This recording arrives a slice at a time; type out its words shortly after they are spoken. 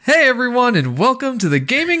everyone, and welcome to the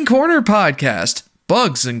Gaming Corner podcast.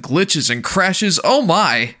 Bugs and glitches and crashes, oh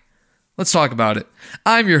my. Let's talk about it.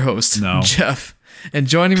 I'm your host, Jeff, and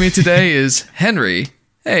joining me today is Henry.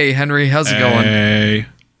 Hey, Henry, how's it going? Hey,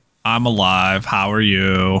 I'm alive. How are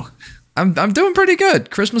you? I'm doing pretty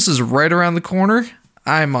good. Christmas is right around the corner.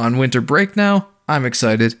 I'm on winter break now. I'm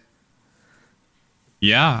excited.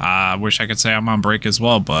 Yeah, I wish I could say I'm on break as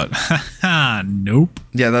well, but nope.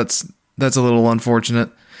 Yeah, that's a little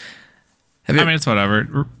unfortunate. I mean, it's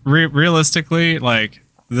whatever. Realistically, like,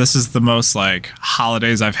 this is the most, like,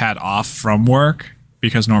 holidays I've had off from work,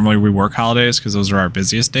 because normally we work holidays because those are our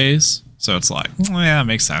busiest days. So it's like, yeah, it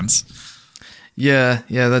makes sense. Yeah,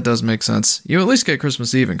 that does make sense. You at least get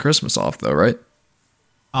Christmas Eve and Christmas off, though, right?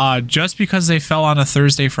 Just because they fell on a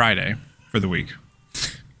Thursday, Friday for the week.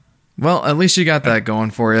 Well, at least you got that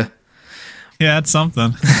going for you. Yeah, it's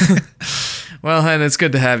something. Well, Hen, it's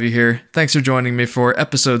good to have you here. Thanks for joining me for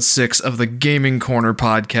episode 6 of the Gaming Corner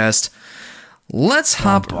podcast. Let's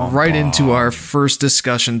hop right into our first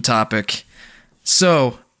discussion topic.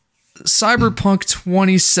 So, Cyberpunk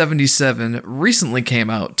 2077 recently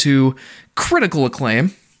came out to critical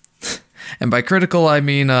acclaim. And by critical, I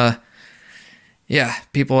mean,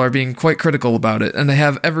 people are being quite critical about it, and they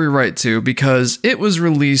have every right to, because it was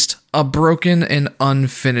released a broken and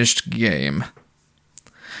unfinished game.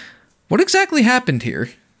 What exactly happened here?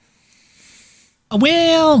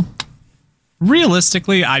 Well,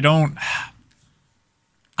 realistically, I don't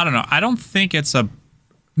know. I don't think it's a...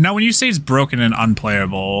 Now, when you say it's broken and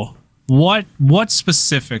unplayable, what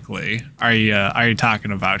specifically are you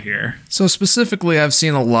talking about here? So specifically, I've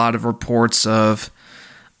seen a lot of reports of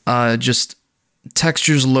just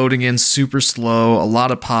textures loading in super slow, a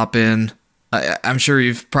lot of pop-in. I'm sure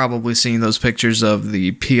you've probably seen those pictures of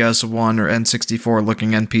the PS1 or N64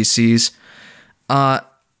 looking NPCs.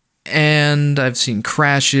 And I've seen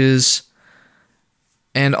crashes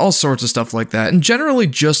and all sorts of stuff like that. And generally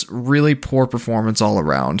just really poor performance all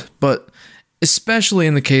around. But especially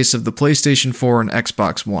in the case of the PlayStation 4 and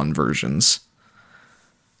Xbox One versions.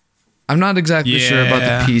 I'm not exactly sure about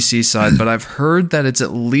the PC side, but I've heard that it's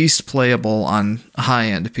at least playable on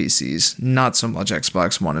high-end PCs. Not so much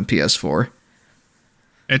Xbox One and PS4.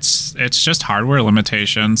 It's just hardware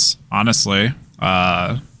limitations, honestly.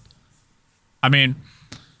 I mean,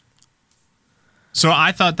 so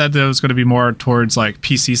I thought that it was going to be more towards like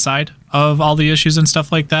PC side of all the issues and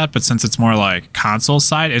stuff like that, but since it's more like console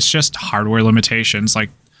side, it's just hardware limitations.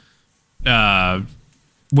 Like, what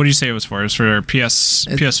do you say it was for? It was for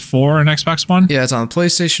PS4 and Xbox One? Yeah, it's on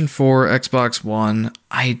PlayStation 4, Xbox One.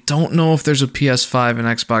 I don't know if there's a PS5 and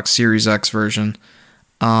Xbox Series X version.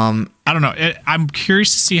 I don't know. I'm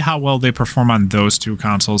curious to see how well they perform on those two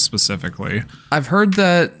consoles specifically. I've heard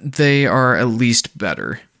that they are at least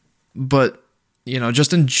better, but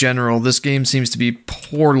just in general, this game seems to be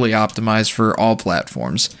poorly optimized for all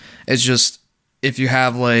platforms. It's just if you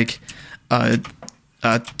have like a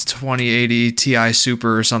 2080 Ti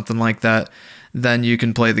Super or something like that, then you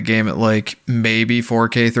can play the game at like maybe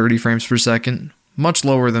 4K 30 frames per second. Much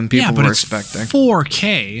lower than people were expecting.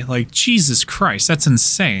 4K, like Jesus Christ, that's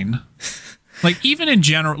insane. Like even in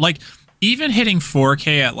general, like even hitting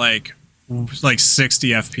 4K at like 60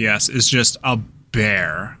 FPS is just a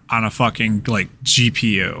bear on a fucking like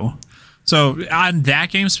GPU. So on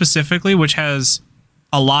that game specifically, which has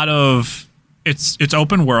a lot of it's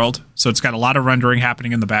open world, so it's got a lot of rendering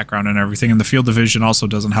happening in the background and everything, and the field of vision also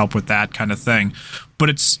doesn't help with that kind of thing. But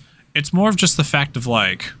it's more of just the fact of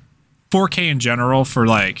like 4K in general for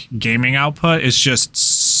like gaming output is just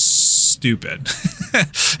stupid.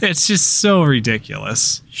 It's just so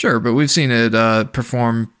ridiculous. Sure, but we've seen it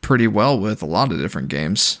perform pretty well with a lot of different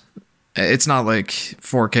games. It's not like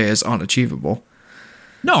 4K is unachievable.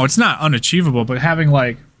 No, it's not unachievable, but having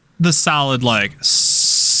like the solid like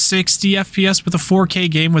 60 FPS with a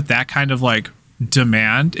 4K game with that kind of like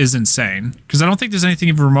demand is insane. Because I don't think there's anything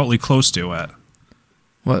even remotely close to it.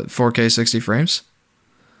 What, 4K 60 frames?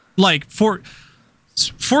 Like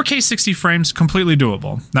 4K 60 frames, completely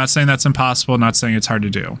doable. Not saying that's impossible, not saying it's hard to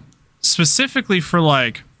do. Specifically for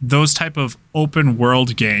like those type of open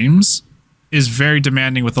world games is very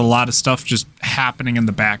demanding with a lot of stuff just happening in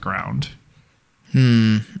the background.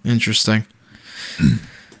 Interesting.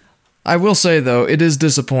 I will say, though, it is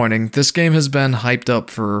disappointing. This game has been hyped up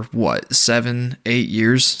for, 7-8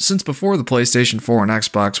 years? Since before the PlayStation 4 and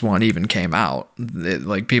Xbox One even came out.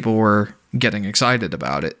 People were getting excited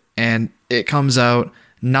about it. And it comes out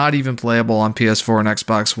not even playable on PS4 and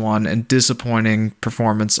Xbox One, and disappointing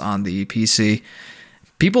performance on the PC.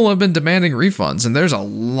 People have been demanding refunds, and there's a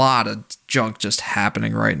lot of junk just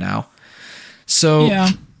happening right now. So, yeah.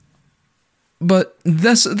 But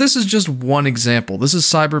this is just one example. This is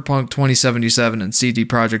Cyberpunk 2077 and CD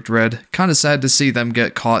Projekt Red. Kind of sad to see them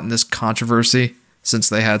get caught in this controversy since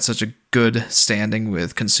they had such a good standing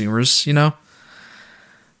with consumers, you know?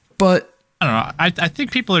 But I don't know. I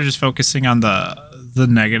think people are just focusing on the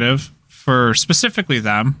negative for specifically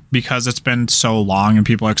them because it's been so long and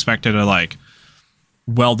people expected a like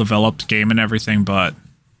well-developed game and everything. But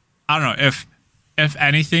I don't know, if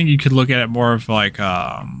anything, you could look at it more of like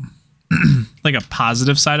like a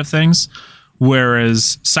positive side of things,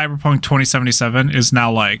 whereas Cyberpunk 2077 is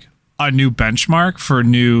now like a new benchmark for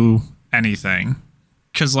new anything.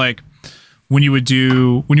 Because like when you would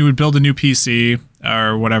build a new PC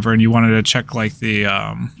or whatever, and you wanted to check like the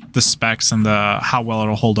specs and the how well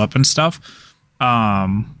it'll hold up and stuff.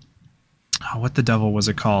 What the devil was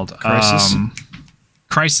it called?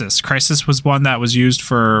 Crisis was one that was used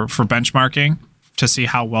for benchmarking to see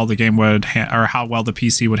how well the game would or how well the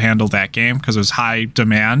PC would handle that game because it was high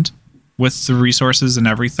demand with the resources and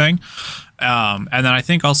everything. And then I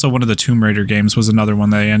think also one of the Tomb Raider games was another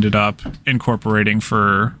one they ended up incorporating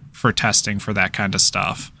for testing for that kind of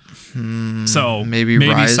stuff. So maybe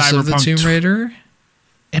Rise Cyberpunk of the Tomb Raider?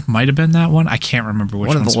 It might have been that one. I can't remember which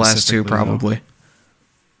one. One of the last two, probably.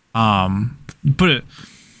 But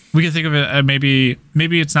we can think of it maybe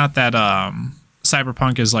it's not that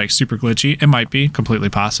Cyberpunk is like super glitchy. It might be completely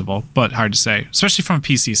possible, but hard to say, especially from a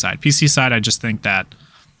PC side. PC side, I just think that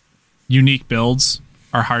unique builds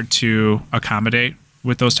are hard to accommodate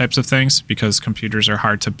with those types of things because computers are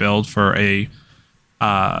hard to build for a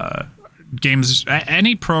games.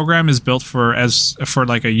 Any program is built for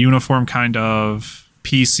like a uniform kind of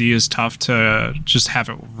PC is tough to just have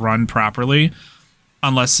it run properly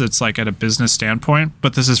unless it's like at a business standpoint,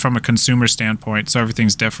 but this is from a consumer standpoint, so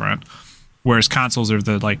everything's different. Whereas consoles are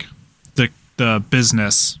the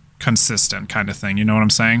business consistent kind of thing. You know what I'm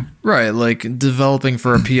saying? Right. Like developing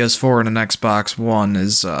for a PS4 and an Xbox One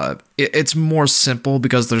is it's more simple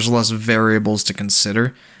because there's less variables to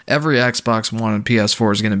consider. Every Xbox One and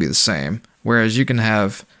PS4 is going to be the same, whereas you can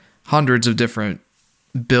have hundreds of different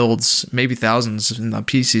builds, maybe thousands in the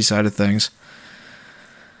PC side of things.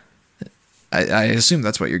 I assume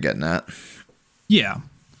that's what you're getting at. Yeah.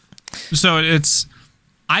 So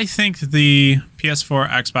I think the PS4,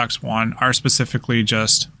 Xbox One are specifically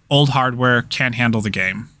just old hardware, can't handle the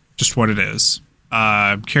game. Just what it is.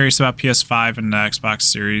 I'm curious about PS5 and the Xbox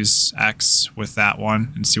Series X with that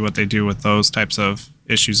one and see what they do with those types of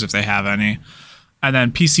issues if they have any. And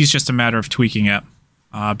then PC is just a matter of tweaking it,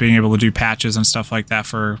 being able to do patches and stuff like that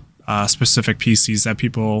for specific PCs that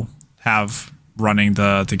people have running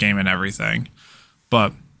the game and everything.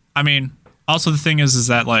 But I mean, also the thing is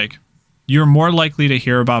that like you're more likely to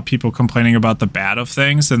hear about people complaining about the bad of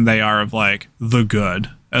things than they are of like the good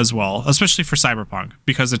as well, especially for Cyberpunk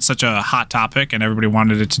because it's such a hot topic and everybody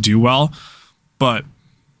wanted it to do well. But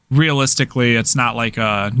realistically, it's not like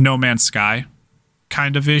a No Man's Sky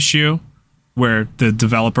kind of issue where the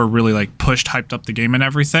developer really like hyped up the game and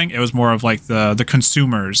everything. It was more of like the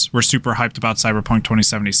consumers were super hyped about Cyberpunk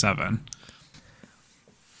 2077.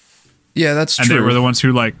 Yeah, that's true. And they were the ones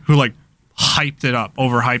who hyped it up,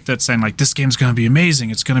 overhyped it, saying like this game's going to be amazing.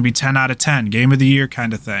 It's going to be 10 out of 10, game of the year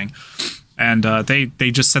kind of thing. And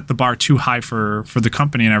they just set the bar too high for the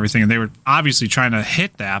company and everything. And they were obviously trying to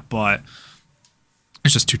hit that, but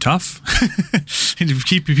it's just too tough. And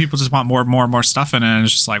people just want more stuff in it. And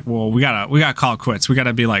it's just like, well, we gotta call it quits. We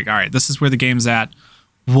gotta be like, all right, this is where the game's at.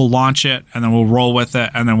 We'll launch it and then we'll roll with it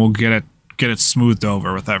and then we'll get it smoothed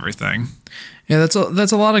over with everything. Yeah, that's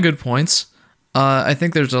a lot of good points. I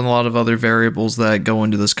think there's a lot of other variables that go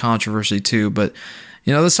into this controversy too, but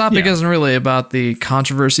you know, this topic isn't really about the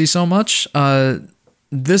controversy so much.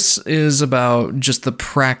 This is about just the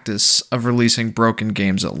practice of releasing broken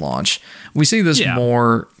games at launch. We see this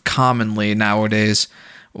more commonly nowadays,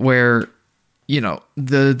 where you know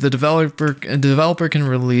the developer can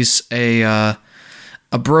release a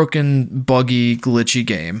broken, buggy, glitchy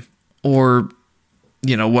game, or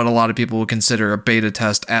you know, what a lot of people would consider a beta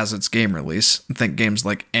test as its game release. Think games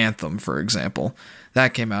like Anthem, for example.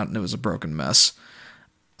 That came out and it was a broken mess.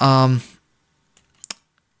 And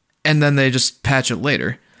then they just patch it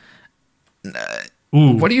later.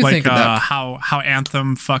 What do you think of that? How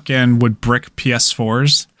Anthem fucking would brick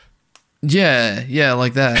PS4s? Yeah,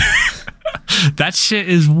 like that. That shit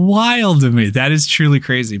is wild to me. That is truly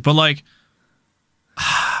crazy. But like,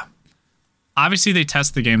 obviously they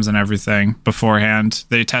test the games and everything beforehand.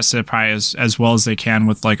 They test it probably as well as they can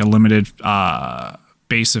with like a limited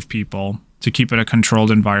base of people to keep it a controlled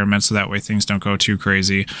environment so that way things don't go too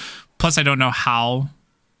crazy. Plus, I don't know how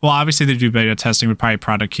well, obviously they do beta testing with probably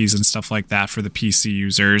product keys and stuff like that for the PC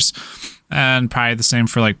users, and probably the same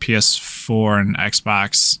for like PS4 and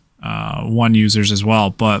Xbox One users as well.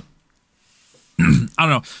 But I don't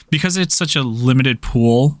know, because it's such a limited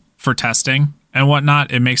pool for testing and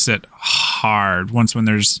whatnot, it makes it hard when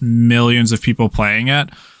there's millions of people playing it,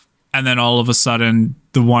 and then all of a sudden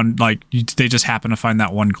the one, like, they just happen to find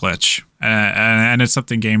that one glitch, and it's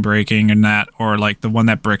something game breaking, and that, or like the one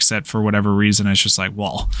that bricks it for whatever reason. It's just like,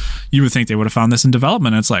 well, you would think they would have found this in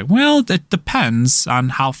development. It's like, well, it depends on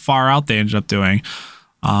how far out they ended up doing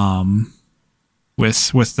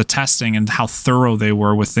with the testing and how thorough they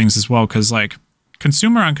were with things as well. Because like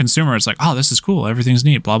consumer on consumer, it's like, oh, this is cool, everything's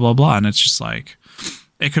neat, blah blah blah, and it's just like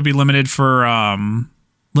it could be limited for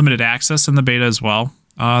limited access in the beta as well,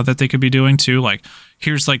 that they could be doing too. Like,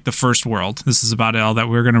 here's like the first world, this is about all that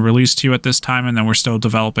we're going to release to you at this time, and then we're still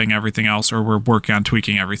developing everything else, or we're working on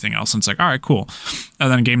tweaking everything else, and it's like, all right, cool.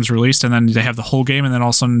 And then game's released, and then they have the whole game, and then all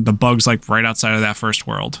of a sudden the bug's like right outside of that first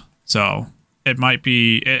world. So it might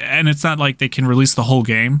be, and it's not like they can release the whole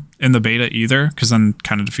game in the beta either, because then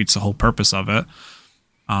kind of defeats the whole purpose of it,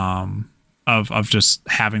 of just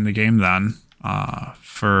having the game then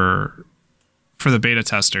for the beta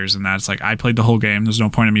testers. And that's like, I played the whole game, there's no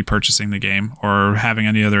point in me purchasing the game or having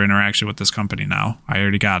any other interaction with this company now, I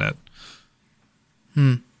already got it.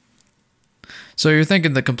 So you're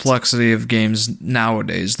thinking the complexity of games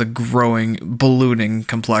nowadays, the growing, ballooning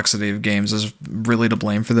complexity of games, is really to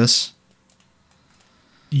blame for this?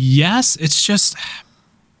 Yes, it's just,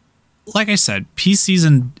 like I said,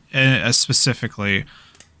 PCs and specifically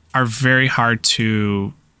are very hard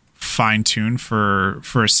to fine tune for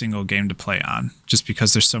a single game to play on, just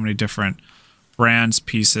because there's so many different brands,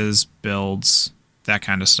 pieces, builds, that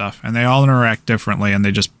kind of stuff, and they all interact differently and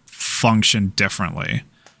they just function differently.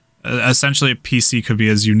 Essentially, a PC could be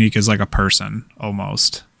as unique as like a person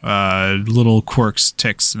almost. Little quirks,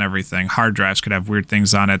 ticks, and everything. Hard drives could have weird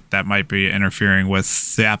things on it that might be interfering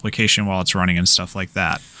with the application while it's running and stuff like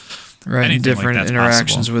that. Right, Anything different like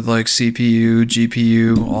interactions possible. with like CPU,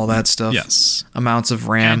 GPU, all that stuff. Yes. Amounts of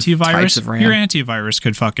RAM, types of RAM. Your antivirus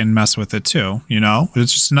could fucking mess with it too, you know?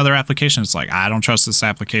 It's just another application. It's like, I don't trust this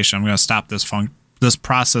application. I'm going to stop this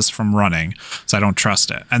process from running, so I don't trust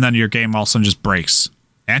it. And then your game all of a sudden just breaks.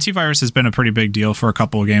 Antivirus has been a pretty big deal for a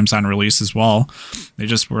couple of games on release as well. They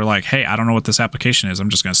just were like, hey, I don't know what this application is, I'm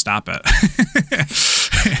just going to stop it.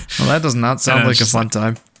 Well, that does not sound like a fun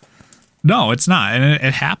time. No, it's not. And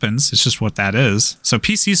it happens. It's just what that is. So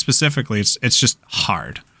PC specifically, it's just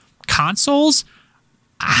hard. Consoles,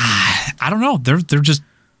 I don't know. They're just,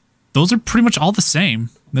 those are pretty much all the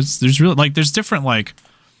same. There's really, like, there's different like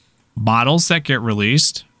models that get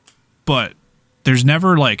released, but there's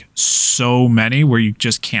never like so many where you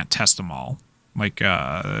just can't test them all. Like,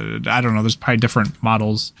 I don't know, there's probably different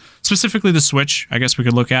models, specifically the Switch, I guess we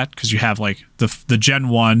could look at, because you have like the Gen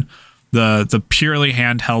 1, the purely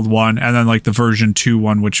handheld one, and then like the version 2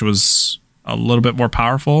 one, which was a little bit more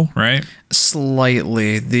powerful, right?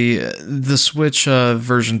 Slightly. The Switch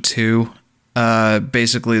version 2,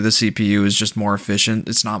 basically the CPU is just more efficient.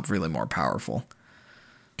 It's not really more powerful.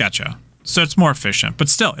 Gotcha. So it's more efficient, but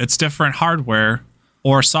still, it's different hardware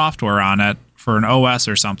or software on it for an OS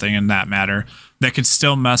or something in that matter that could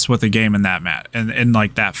still mess with a game in that in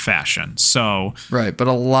like that fashion. So right, but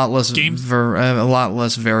a lot less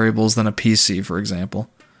variables than a PC, for example.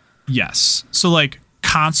 Yes. So like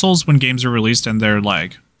consoles, when games are released and they're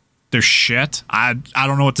shit, I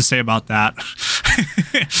don't know what to say about that.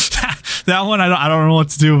 That one, I don't know what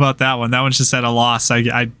to do about that one. That one's just at a loss.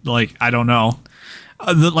 I don't know.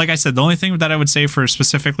 Like I said, the only thing that I would say for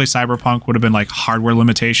specifically Cyberpunk would have been like hardware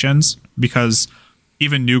limitations, because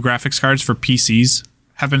even new graphics cards for PCs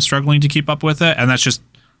have been struggling to keep up with it, and that's just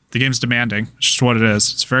the game's demanding. It's just what it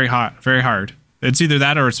is. It's very hot, very hard. It's either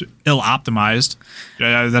that or it's ill optimized.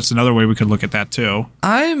 That's another way we could look at that too.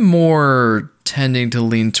 I'm more tending to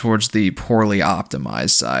lean towards the poorly optimized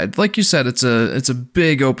side. Like you said, it's a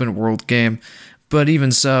big open world game. But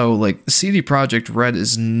even so, like, CD Projekt Red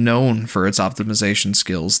is known for its optimization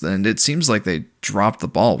skills, and it seems like they dropped the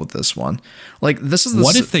ball with this one. Like, this is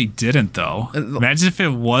what if they didn't, though? Imagine if it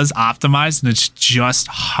was optimized and it's just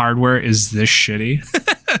hardware is this shitty.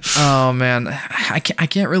 Oh man, I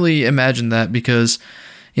can't really imagine that, because,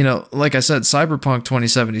 you know, like I said, Cyberpunk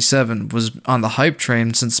 2077 was on the hype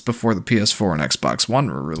train since before the PS4 and Xbox One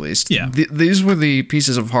were released. Yeah. These were the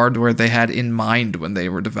pieces of hardware they had in mind when they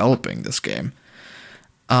were developing this game.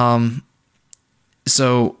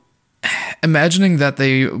 So imagining that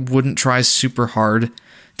they wouldn't try super hard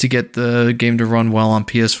to get the game to run well on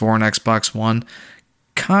PS4 and Xbox One,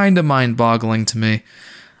 kind of mind-boggling to me.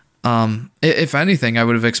 If anything, I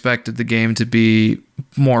would have expected the game to be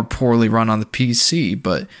more poorly run on the PC,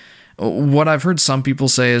 but what I've heard some people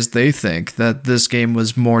say is they think that this game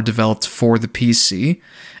was more developed for the PC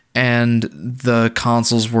and the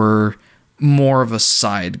consoles were more of a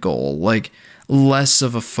side goal, like less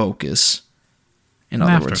of a focus. In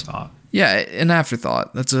other words, yeah, an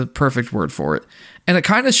afterthought. That's a perfect word for it. And it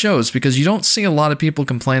kind of shows because you don't see a lot of people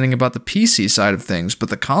complaining about the PC side of things, but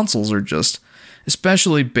the consoles are just,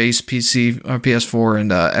 especially base PC or PS4 and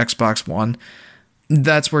Xbox One,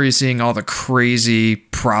 that's where you're seeing all the crazy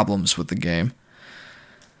problems with the game.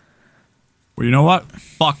 Well, you know what?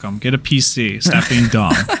 Fuck them. Get a PC. Stop being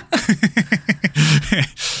dumb.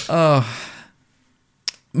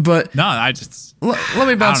 But no, I just let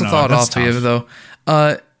me bounce a thought off of you though.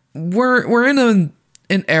 We're in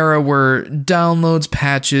an era where downloads,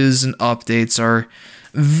 patches, and updates are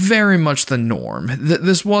very much the norm.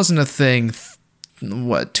 This wasn't a thing.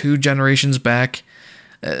 2 generations back?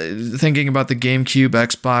 Thinking about the GameCube,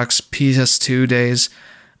 Xbox, PS2 days.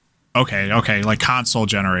 Okay, like console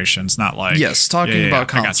generations, not like... Yes, talking about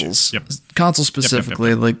consoles. Yep. Console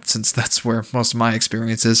specifically, like, since that's where most of my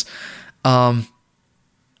experience is. Back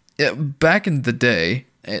in the day,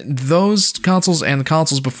 those consoles and the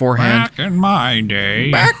consoles beforehand... Back in my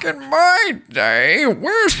day,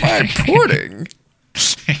 where's my pudding?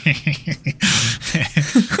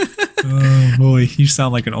 Oh boy, you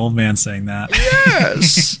sound like an old man saying that.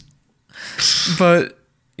 Yes. But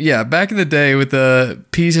yeah, back in the day with the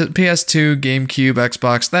PS2, GameCube,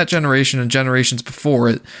 Xbox, that generation and generations before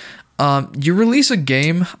it, you release a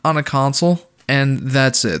game on a console and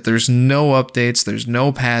that's it. There's no updates, there's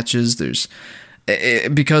no patches,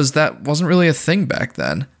 because that wasn't really a thing back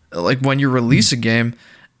then. Like when you release a game,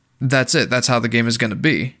 that's it. That's how the game is going to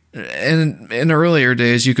be. And in earlier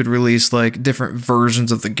days, you could release like different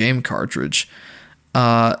versions of the game cartridge.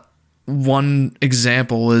 One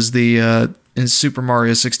example is in Super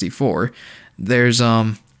Mario 64. There's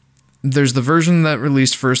the version that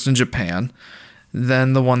released first in Japan,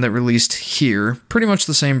 then the one that released here. Pretty much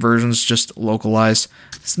the same versions, just localized.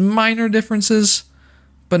 Minor differences,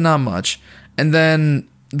 but not much. And then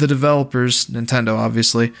the developers, Nintendo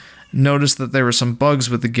obviously, noticed that there were some bugs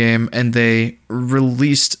with the game, and they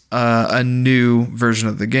released a new version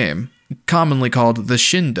of the game, commonly called the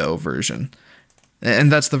Shindo version. And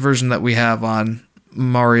that's the version that we have on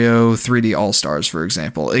Mario 3D All-Stars, for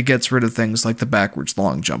example. It gets rid of things like the backwards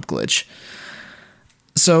long jump glitch.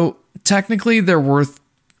 So, technically, there were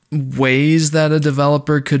ways that a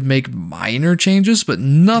developer could make minor changes, but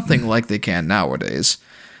nothing like they can nowadays.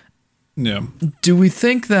 Yeah. Do we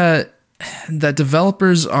think that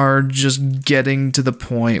developers are just getting to the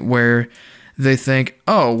point where they think,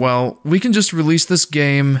 oh, well, we can just release this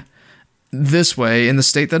game this way in the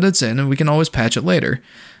state that it's in, and we can always patch it later?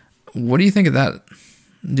 What do you think of that?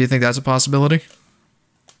 Do you think that's a possibility?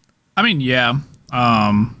 I mean, yeah.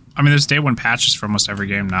 There's day one patches for almost every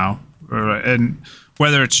game now. And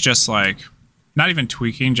whether it's just like, not even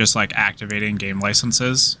tweaking, just like activating game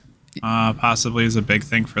licenses, possibly is a big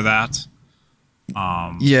thing for that.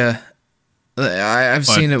 Yeah. I've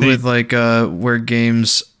seen it with like where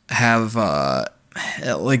games have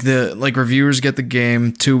like reviewers get the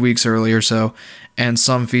game 2 weeks early or so, and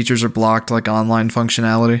some features are blocked, like online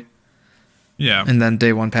functionality. Yeah, and then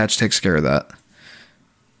day one patch takes care of that.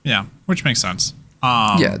 Yeah, which makes sense.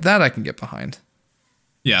 Yeah, that I can get behind.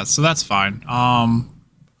 Yeah, so that's fine. I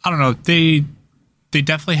don't know. They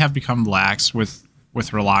definitely have become lax with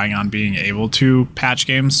relying on being able to patch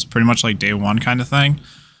games, pretty much like day one kind of thing.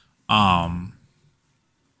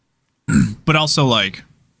 But also like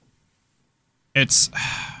it's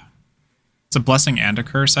a blessing and a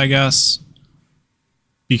curse, I guess,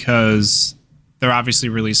 because they're obviously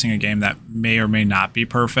releasing a game that may or may not be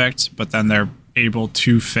perfect, but then they're able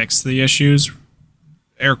to fix the issues,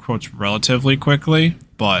 air quotes, relatively quickly,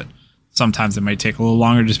 but sometimes it might take a little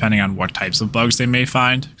longer depending on what types of bugs they may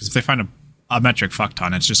find, because if they find a metric fuck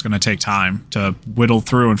ton, it's just going to take time to whittle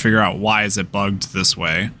through and figure out why is it bugged this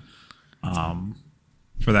way,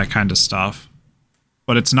 for that kind of stuff.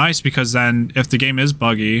 But it's nice because then if the game is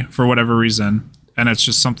buggy for whatever reason and it's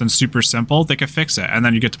just something super simple, they can fix it, and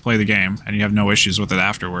then you get to play the game and you have no issues with it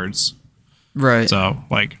afterwards. Right. So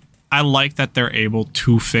like, I like that they're able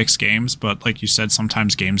to fix games, but like you said,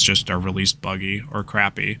 sometimes games just are released buggy or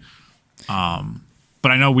crappy.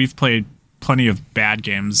 But I know we've played plenty of bad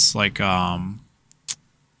games like that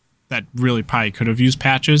really probably could have used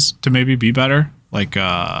patches to maybe be better. Like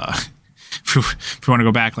if we want to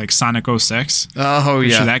go back, like Sonic 06. Oh,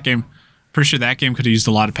 yeah. Pretty sure that game could have used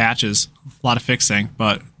a lot of patches, a lot of fixing.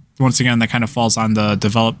 But once again, that kind of falls on the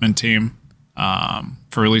development team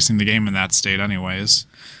for releasing the game in that state, anyways.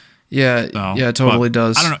 Yeah, So, yeah, it totally but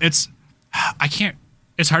does. I don't know.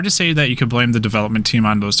 It's hard to say that you could blame the development team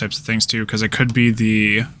on those types of things too, because it could be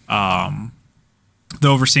the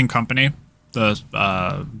overseeing company, the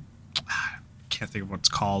can't think of what it's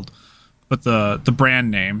called, but the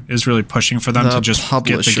brand name is really pushing for them to just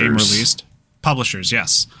get the game released. Publishers,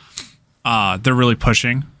 yes. They're really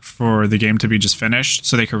pushing for the game to be just finished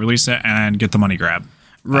so they can release it and get the money grab.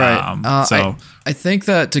 Right. So I think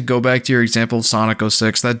that to go back to your example of Sonic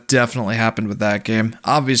 06, that definitely happened with that game.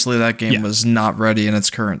 Obviously, that game was not ready in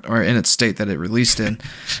its current or in its state that it released in.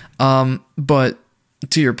 But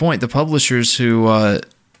to your point, the publishers who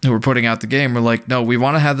were putting out the game were like, no, we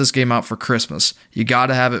want to have this game out for Christmas. You got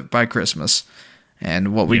to have it by Christmas.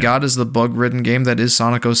 And what we got is the bug-ridden game that is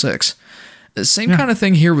Sonic 06. Same kind of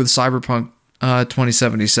thing here with Cyberpunk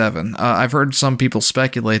 2077. I've heard some people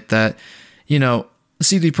speculate that,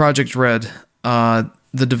 CD Projekt Red,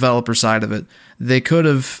 the developer side of it, they could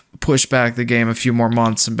have pushed back the game a few more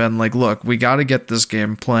months and been like, look, we got to get this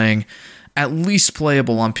game playing at least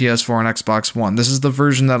playable on PS4 and Xbox One. This is the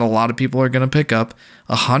version that a lot of people are going to pick up.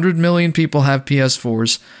 100 million people have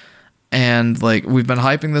PS4s, and like we've been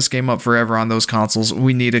hyping this game up forever on those consoles.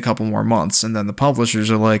 We need a couple more months. And then the publishers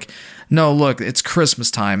are like, no, look, it's Christmas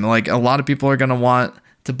time. Like a lot of people are going to want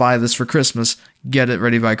to buy this for Christmas. Get it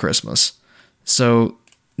ready by Christmas. So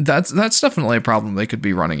that's definitely a problem they could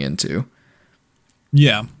be running into.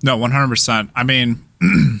 Yeah, no, 100%. I mean,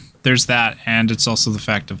 there's that, and it's also the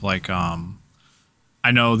fact of like,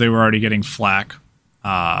 I know they were already getting flack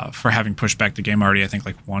for having pushed back the game already. I think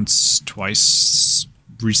like once, twice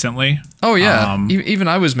recently. Oh yeah, even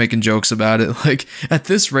I was making jokes about it. Like at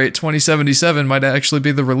this rate, 2077 might actually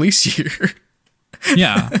be the release year.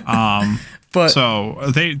 Yeah. But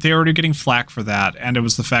so they already getting flack for that, and it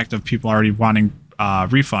was the fact of people already wanting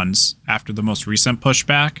refunds after the most recent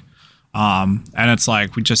pushback. And it's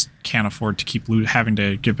like we just can't afford to keep having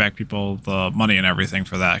to give back people the money and everything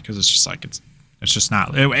for that, because it's just like it's just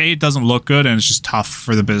not. It doesn't look good, and it's just tough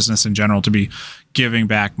for the business in general to be giving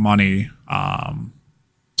back money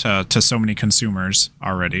to so many consumers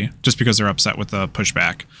already just because they're upset with the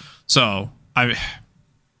pushback. So I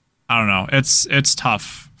don't know. It's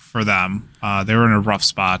tough for them. They were in a rough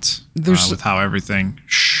spot with how everything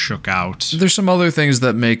shook out. There's some other things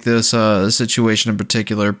that make this situation in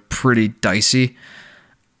particular pretty dicey.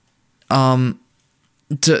 To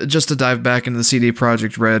dive back into the CD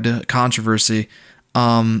Projekt Red controversy,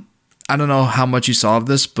 I don't know how much you saw of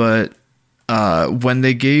this, but when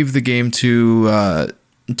they gave the game to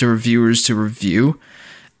reviewers to review,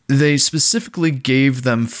 they specifically gave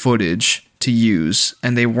them footage to use,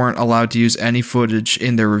 and they weren't allowed to use any footage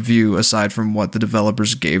in their review aside from what the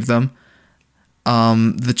developers gave them.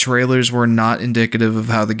 The trailers were not indicative of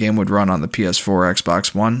how the game would run on the PS4 or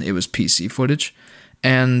Xbox One. It was PC footage,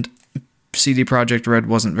 and CD Projekt Red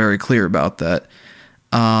wasn't very clear about that.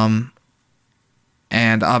 And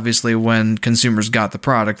obviously when consumers got the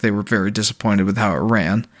product, they were very disappointed with how it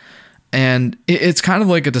ran. And it's kind of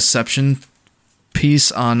like a deception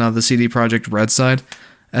piece on the CD Projekt Red side.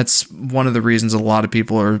 That's one of the reasons a lot of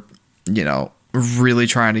people are, really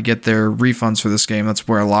trying to get their refunds for this game. That's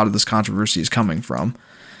where a lot of this controversy is coming from.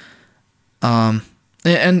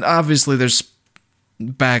 And obviously there's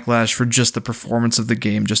backlash for just the performance of the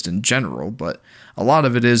game just in general, but a lot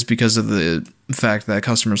of it is because of the fact that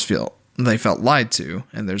customers felt lied to,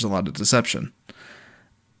 and there's a lot of deception.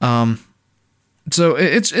 So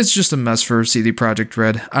it's just a mess for CD Projekt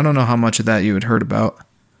Red. I don't know how much of that you had heard about.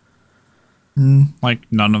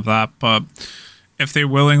 Like none of that, but if they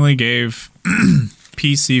willingly gave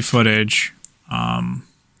PC footage, I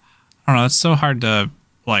don't know, it's so hard to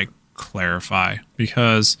like clarify,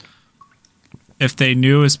 because if they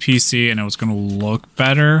knew it was PC and it was going to look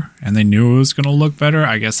better, and they knew it was going to look better,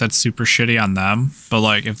 I guess that's super shitty on them. But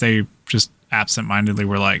like if they just absentmindedly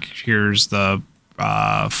were like, here's the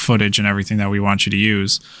footage and everything that we want you to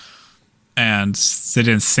use, and they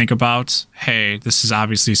didn't think about, hey, this is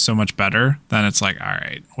obviously so much better, then it's like, all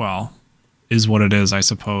right, well, is what it is, I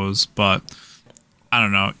suppose. But I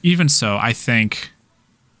don't know. Even so, I think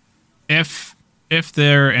if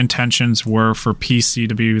their intentions were for PC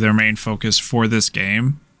to be their main focus for this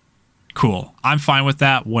game, cool. I'm fine with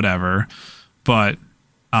that, whatever. But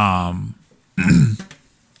I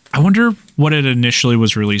wonder what it initially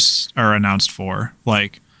was released or announced for.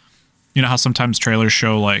 Like, you know how sometimes trailers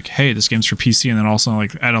show like, hey, this game's for PC, and then also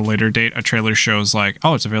like at a later date a trailer shows like,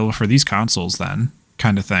 oh, it's available for these consoles then,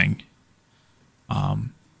 kind of thing.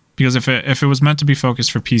 Because if it was meant to be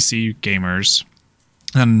focused for PC gamers,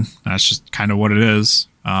 then that's just kind of what it is.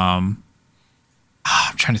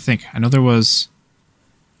 I'm trying to think. I know there was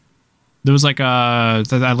like I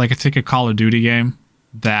think a Call of Duty game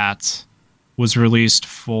that was released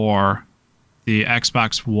for the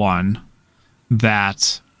Xbox One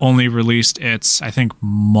that only released its, I think,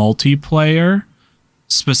 multiplayer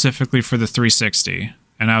specifically for the 360,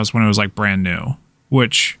 and that was when it was like brand new,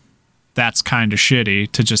 which that's kind of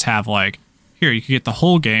shitty to just have like, here, you could get the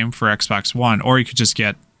whole game for Xbox One, or you could just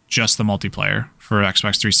get just the multiplayer for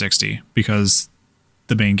Xbox 360 because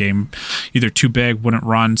the main game either too big, wouldn't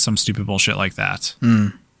run, some stupid bullshit like that.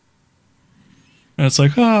 And it's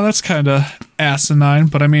like, oh, that's kind of asinine,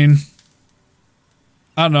 but I mean,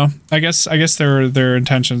 I don't know. I guess their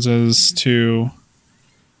intentions is to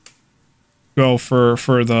go for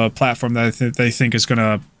the platform that they think is going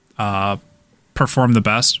to perform the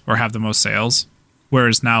best or have the most sales.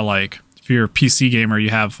 Whereas now, like, if you're a PC gamer, you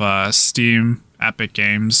have Steam, Epic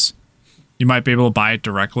Games. You might be able to buy it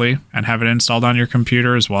directly and have it installed on your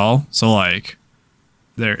computer as well. So, like,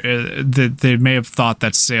 they may have thought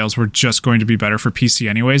that sales were just going to be better for PC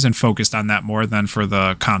anyways and focused on that more than for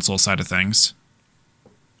the console side of things.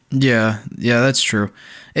 Yeah, that's true.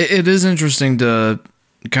 It is interesting to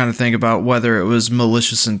kind of think about whether it was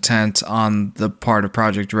malicious intent on the part of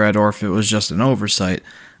Project Red or if it was just an oversight.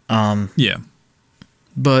 Yeah.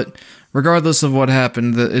 But regardless of what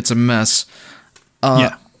happened, it's a mess.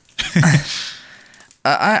 Yeah.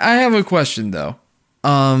 I have a question, though.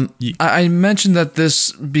 I mentioned that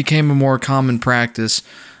this became a more common practice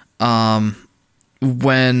when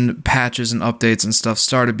patches and updates and stuff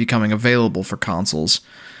started becoming available for consoles.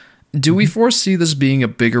 Do we foresee this being a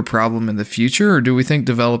bigger problem in the future, or do we think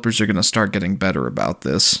developers are going to start getting better about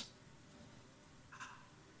this?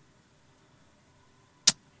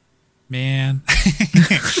 Man.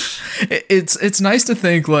 It's nice to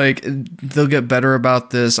think like they'll get better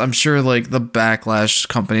about this. I'm sure like the Backlash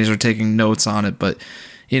companies are taking notes on it, but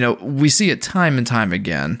you know, we see it time and time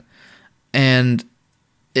again, and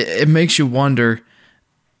it makes you wonder,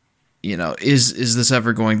 you know, is this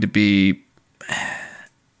ever going to be,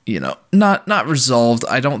 you know, not resolved?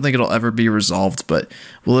 I don't think it'll ever be resolved, but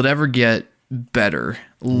will it ever get better?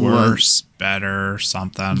 Worse, better,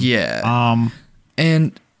 something. Yeah.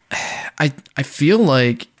 And I feel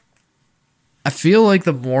like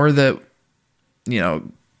the more that, you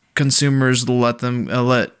know, consumers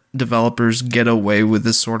let developers get away with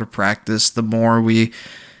this sort of practice, the more we,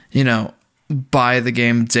 you know, buy the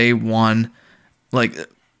game day one. Like,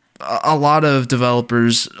 a lot of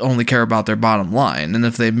developers only care about their bottom line, and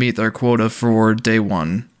if they meet their quota for day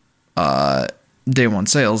one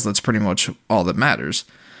sales, that's pretty much all that matters.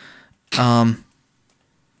 I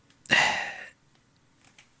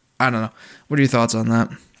don't know. What are your thoughts on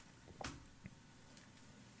that?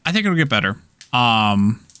 I think it'll get better.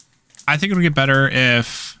 I think it'll get better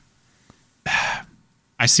if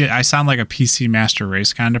I sound like a PC Master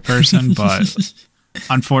Race kind of person, but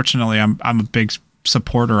unfortunately, I'm a big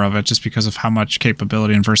supporter of it just because of how much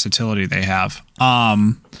capability and versatility they have.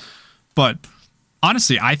 But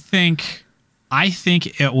honestly, I think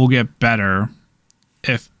it will get better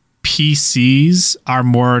if PCs are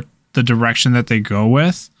more the direction that they go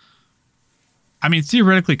with. I mean,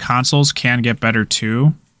 theoretically, consoles can get better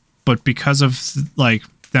too, but because of like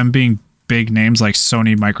them being big names like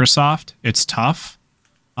Sony, Microsoft, it's tough.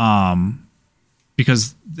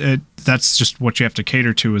 Because that's just what you have to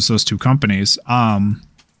cater to is those two companies.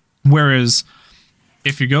 Whereas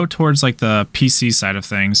if you go towards like the PC side of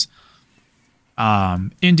things,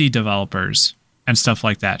 indie developers and stuff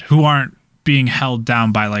like that, who aren't being held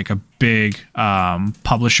down by like a big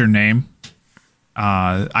publisher name,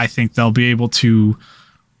 I think they'll be able to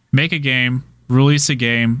make a game, release a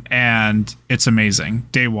game, and it's amazing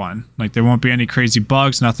day one. Like, there won't be any crazy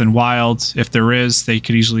bugs, nothing wild. If there is, they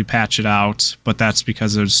could easily patch it out, but that's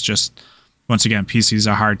because it's just, once again, PCs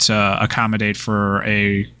are hard to accommodate for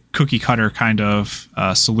a cookie cutter kind of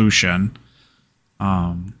solution.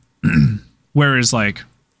 Whereas like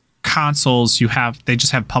consoles, they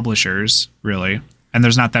just have publishers really, and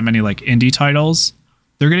there's not that many like indie titles.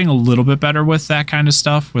 They're getting a little bit better with that kind of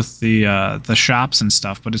stuff with the shops and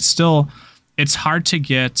stuff, but it's hard to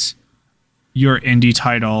get your indie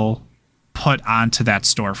title put onto that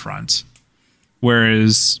storefront.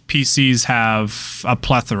 Whereas PCs have a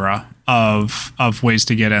plethora of ways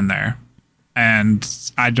to get in there. And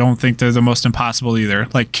I don't think they're the most impossible either.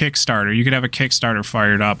 Like Kickstarter, you could have a Kickstarter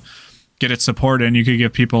fired up, get it supported, and you could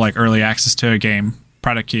give people like early access to a game,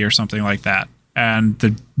 product key or something like that. And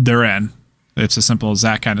they're in. It's as simple as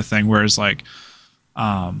that kind of thing. Whereas like,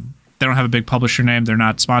 they don't have a big publisher name. They're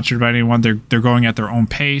not sponsored by anyone. They're going at their own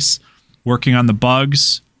pace, working on the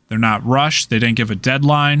bugs. They're not rushed. They didn't give a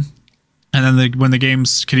deadline. And then when the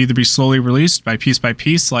games could either be slowly released by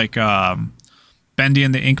piece, like Bendy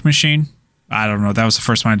and the Ink Machine. I don't know. That was the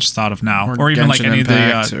first one I just thought of now. Or even Genshin like any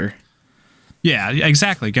Impact, of the... Yeah,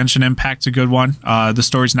 exactly. Genshin Impact's a good one. The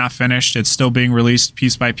story's not finished. It's still being released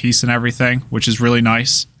piece by piece and everything, which is really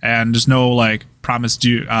nice. And there's no like promised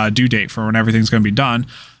due date for when everything's going to be done. And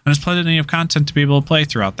there's plenty of content to be able to play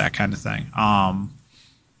throughout that kind of thing.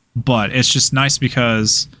 But it's just nice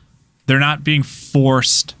because they're not being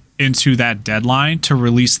forced into that deadline to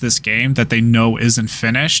release this game that they know isn't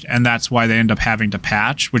finished, and that's why they end up having to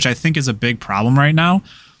patch, which I think is a big problem right now.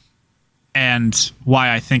 And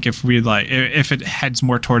why I think if it heads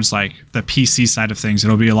more towards like the PC side of things,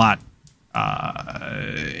 it'll be a lot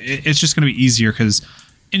it's just going to be easier because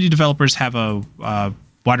indie developers have a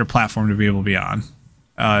wider platform to be able to be on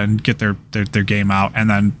and get their game out,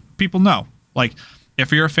 and then people know, like,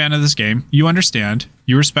 if you're a fan of this game, you understand,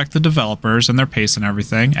 you respect the developers and their pace and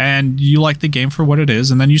everything, and you like the game for what it is,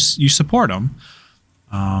 and then you support them.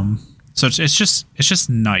 So it's just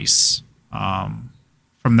nice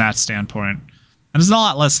from that standpoint. And there's a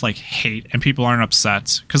lot less like hate, and people aren't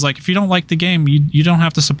upset because, like, if you don't like the game, you don't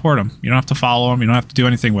have to support them, you don't have to follow them, you don't have to do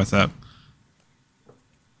anything with it.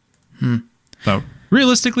 So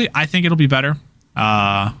realistically, I think it'll be better.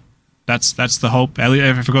 That's the hope. At least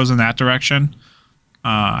if it goes in that direction.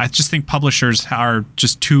 I just think publishers are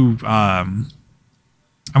just too, I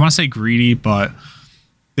want to say greedy, but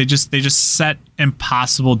they just set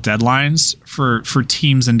impossible deadlines for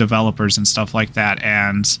teams and developers and stuff like that.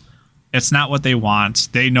 And it's not what they want.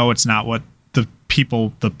 They know it's not what the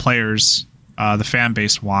people, the players, the fan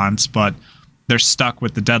base wants, but they're stuck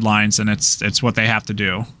with the deadlines, and it's what they have to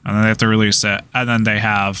do. And then they have to release it. And then they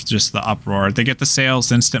have just the uproar. They get the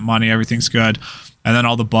sales, instant money, everything's good. And then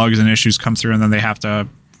all the bugs and issues come through, and then they have to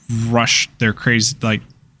rush their crazy, like,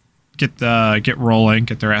 get rolling,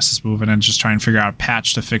 get their asses moving, and just try and figure out a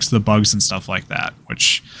patch to fix the bugs and stuff like that,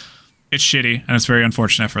 which it's shitty, and it's very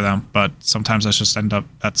unfortunate for them. But sometimes that's just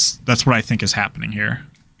that's what I think is happening here.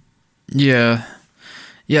 Yeah.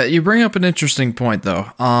 You bring up an interesting point,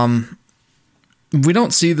 though. We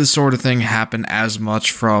don't see this sort of thing happen as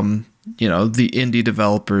much from, the indie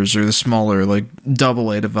developers or the smaller, like,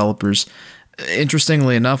 AA developers.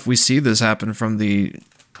 Interestingly enough, we see this happen from the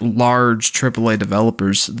large AAA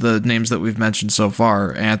developers, the names that we've mentioned so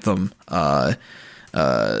far, Anthem,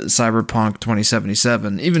 Cyberpunk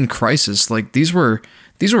 2077, even Crysis. Like, these were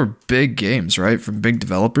big games, right, from big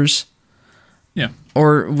developers. Yeah.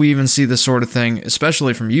 Or we even see this sort of thing,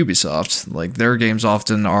 especially from Ubisoft. Like, their games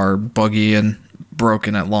often are buggy and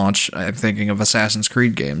broken at launch. I'm thinking of Assassin's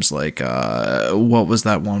Creed games, like, what was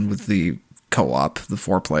that one with the co-op, the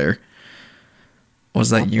 4-player? Was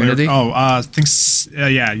that Unity? I think,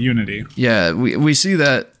 yeah, Unity. Yeah, we see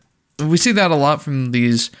that a lot from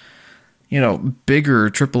these, bigger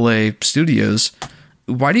AAA studios.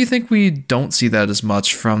 Why do you think we don't see that as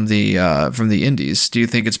much from the indies? Do you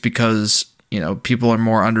think it's because, people are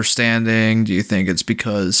more understanding? Do you think it's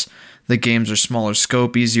because the games are smaller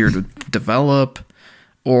scope, easier to develop?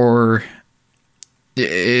 Or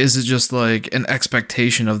is it just like an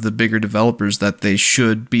expectation of the bigger developers that they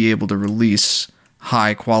should be able to release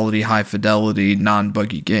high quality, high fidelity,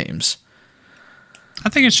 non-buggy games? I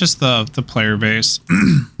think it's just the player base.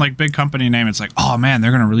 Like, big company name, it's like, oh man,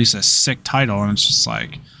 they're going to release a sick title. And it's just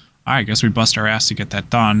like, all right, I guess we bust our ass to get that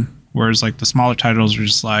done. Whereas like the smaller titles are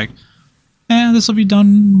just like, this will be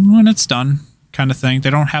done when it's done, kind of thing. They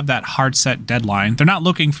don't have that hard set deadline. They're not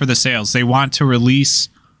looking for the sales. They want to release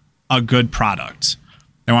a good product.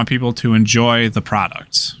 They want people to enjoy the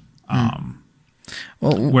product.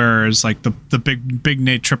 Whereas like the big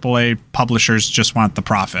Nate AAA publishers just want the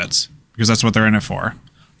profits, because that's what they're in it for.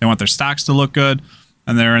 They want their stocks to look good,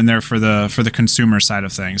 and they're in there for the consumer side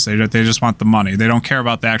of things. They just want the money. They don't care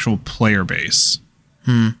about the actual player base.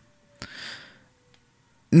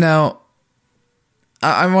 Now,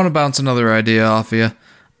 I want to bounce another idea off you.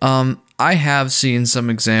 I have seen some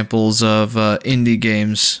examples of indie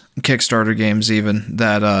games, Kickstarter games even,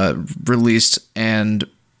 that released and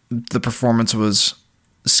the performance was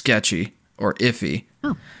sketchy or iffy.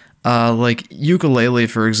 Like Yooka-Laylee,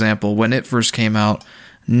 for example, when it first came out,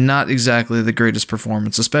 not exactly the greatest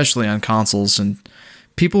performance, especially on consoles, and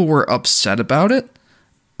people were upset about it.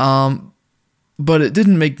 But it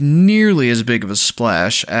didn't make nearly as big of a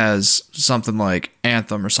splash as something like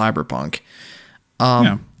Anthem or Cyberpunk.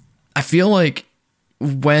 I feel like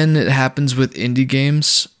when it happens with indie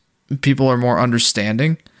games, people are more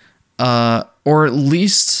understanding, or at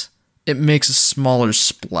least it makes a smaller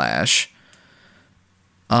splash.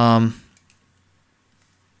 Yeah,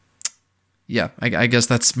 I guess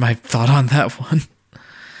that's my thought on that one.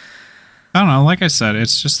 I don't know. Like I said,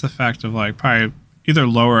 it's just the fact of like probably either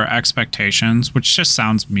lower expectations, which just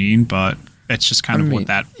sounds mean, but it's just kind of what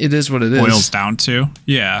that it is what it boils is. down to.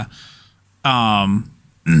 Yeah. Or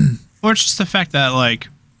it's just the fact that like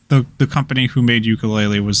the company who made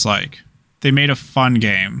Yooka-Laylee was like, they made a fun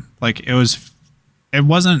game. Like it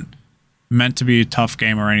wasn't meant to be a tough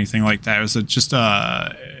game or anything like that. It was just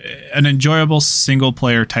an enjoyable single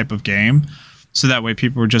player type of game. So that way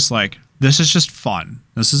people were just like, this is just fun.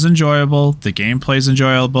 This is enjoyable. The gameplay is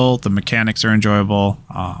enjoyable. The mechanics are enjoyable.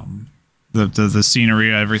 The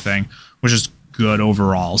scenery, everything was just good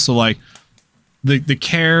overall. So like the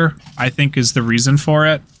care, I think, is the reason for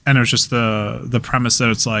it. And it was just the premise that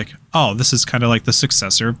it's like, oh, this is kind of like the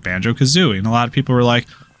successor of Banjo-Kazooie. And a lot of people were like,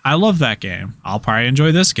 I love that game. I'll probably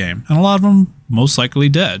enjoy this game. And a lot of them most likely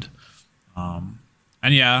did.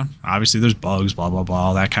 And yeah, obviously there's bugs, blah, blah, blah,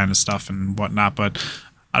 all that kind of stuff and whatnot. But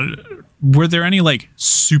were there any like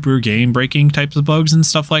super game breaking types of bugs and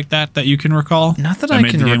stuff like that you can recall? Not that I made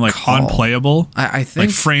can the game recall. like unplayable. I think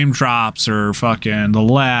like frame drops or fucking the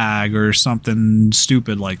lag or something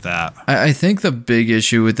stupid like that. I think the big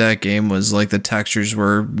issue with that game was like the textures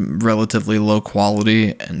were relatively low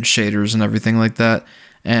quality and shaders and everything like that.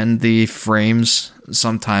 And the frames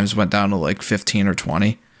sometimes went down to like 15 or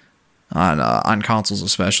 20 on consoles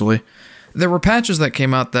especially. There were patches that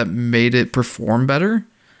came out that made it perform better,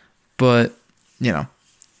 but you know,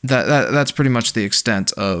 that's pretty much the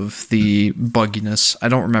extent of the bugginess. I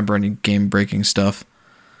don't remember any game breaking stuff.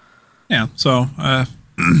 Yeah, so I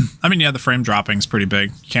mean, yeah, the frame dropping is pretty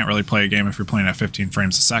big. You can't really play a game if you're playing at 15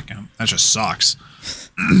 frames a second. That just sucks.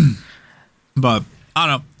 But I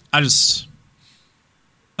don't know.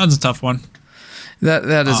 That's a tough one.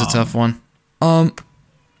 That is a tough one.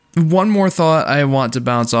 One more thought I want to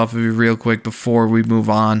bounce off of you real quick before we move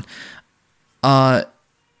on.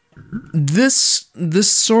 This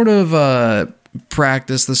sort of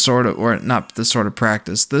practice,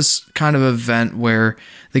 this kind of event where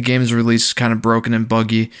the game's release kind of broken and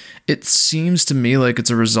buggy, it seems to me like it's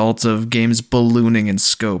a result of games ballooning in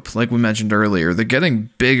scope. Like we mentioned earlier, they're getting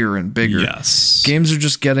bigger and bigger. Yes. Games are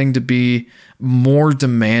just getting to be more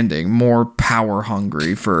demanding, more power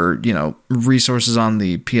hungry for, resources on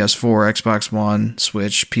the PS4, Xbox One,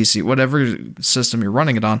 Switch, PC, whatever system you're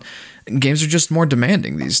running it on. Games are just more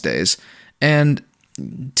demanding these days. And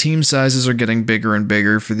team sizes are getting bigger and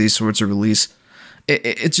bigger for these sorts of release.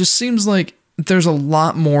 It just seems like there's a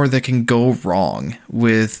lot more that can go wrong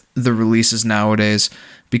with the releases nowadays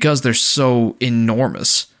because they're so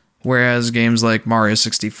enormous. Whereas games like Mario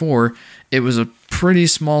 64, it was a pretty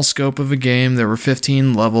small scope of a game. There were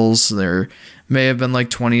 15 levels. There may have been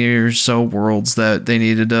like 20 or so worlds that they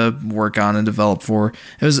needed to work on and develop for.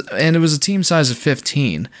 It was a team size of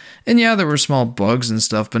 15. And yeah, there were small bugs and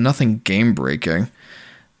stuff, but nothing game breaking.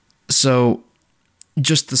 So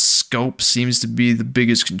just the scope seems to be the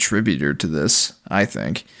biggest contributor to this, I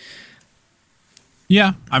think.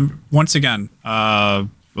 Yeah, I'm once again,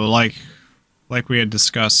 like we had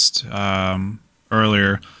discussed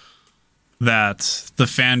earlier, that the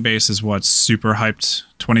fan base is what's super hyped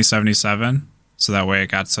 2077. So that way it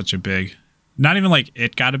got such a big, not even like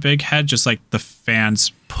it got a big head, just like the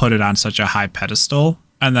fans put it on such a high pedestal.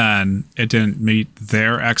 And then it didn't meet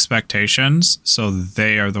their expectations. So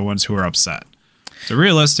they are the ones who are upset. So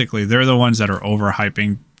realistically, they're the ones that are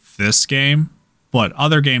overhyping this game. But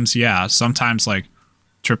other games, yeah, sometimes like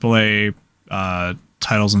AAA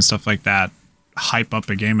titles and stuff like that hype up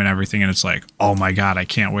a game and everything, and it's like, oh my god, I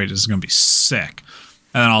can't wait, this is gonna be sick.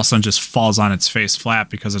 And then all of a sudden just falls on its face flat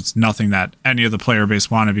because it's nothing that any of the player base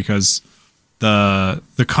wanted, because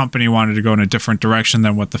the company wanted to go in a different direction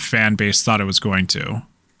than what the fan base thought it was going to.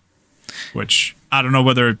 Which I don't know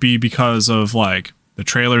whether it be because of like the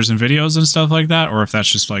trailers and videos and stuff like that, or if that's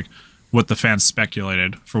just like what the fans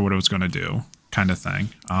speculated for what it was going to do, kind of thing.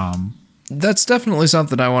 That's definitely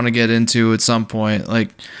something I want to get into at some point.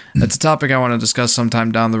 Like, that's a topic I want to discuss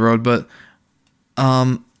sometime down the road. But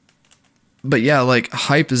yeah, like,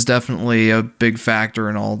 hype is definitely a big factor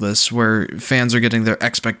in all this, where fans are getting their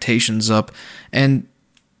expectations up. And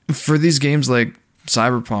for these games like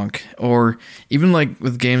Cyberpunk, or even like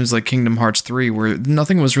with games like Kingdom Hearts 3, where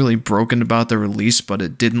nothing was really broken about the release, but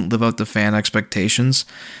it didn't live up to fan expectations,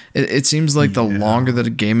 it seems like the longer that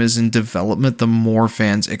a game is in development, the more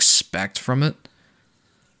fans expect from it.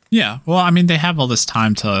 Yeah, well, I mean, they have all this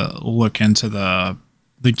time to look into the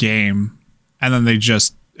game, and then it's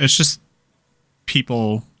just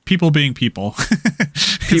people being people.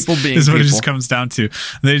 People being is what people. it just comes down to.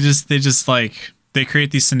 They just like, they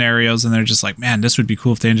create these scenarios and they're just like, man, this would be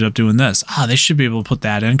cool if they ended up doing this. They should be able to put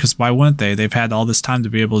that in, because why wouldn't they? They've had all this time to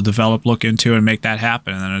be able to develop, look into, and make that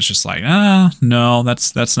happen. And then it's just like, no,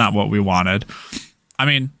 that's not what we wanted. I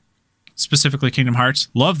mean, specifically Kingdom Hearts,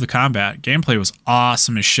 love the combat. Gameplay was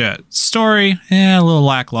awesome as shit. Story, a little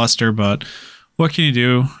lackluster, but what can you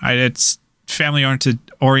do? It's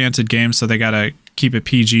family-oriented game, so they gotta keep it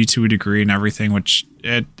PG to a degree and everything, which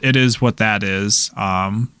it is what that is.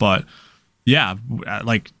 But yeah,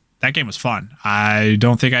 like that game was fun. I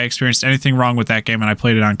don't think I experienced anything wrong with that game, and I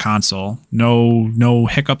played it on console. No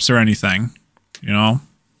hiccups or anything, you know?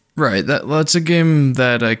 Right. That's a game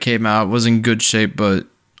that came out, was in good shape, but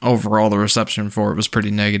overall the reception for it was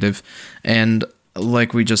pretty negative. And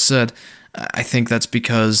like we just said, I think that's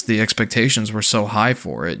because the expectations were so high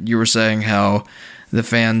for it. You were saying how the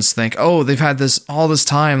fans think, oh, they've had this all this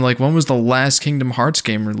time. Like, when was the last Kingdom Hearts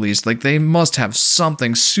game released? Like, they must have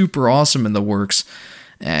something super awesome in the works.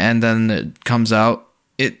 And then it comes out,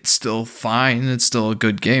 it's still fine. It's still a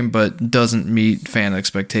good game, but doesn't meet fan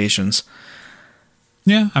expectations.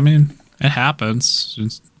 Yeah, I mean, it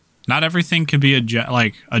happens. Not everything can be a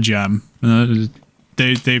gem.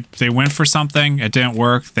 They went for something. It didn't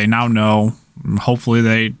work. They now know. Hopefully,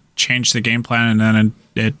 they change the game plan, and then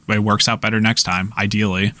it works out better next time,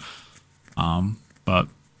 ideally. But I don't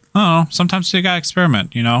know. Sometimes you gotta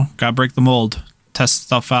experiment. Gotta break the mold, test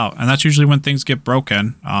stuff out, and that's usually when things get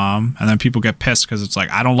broken. And then people get pissed because it's like,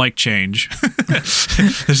 I don't like change.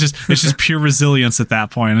 it's just pure resilience at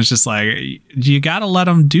that point. It's just like, you gotta let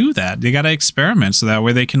them do that. You gotta experiment so that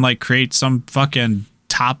way they can like create some fucking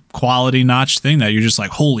top quality notch thing that you're just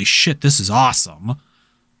like, holy shit, this is awesome.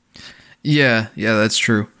 Yeah, that's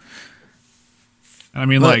true. I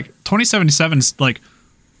mean, like 2077 is like,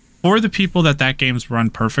 for the people that game's run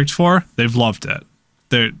perfect for, they've loved it.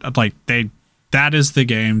 That is the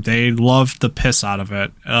game. They loved the piss out of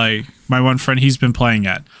it. Like, my one friend, he's been playing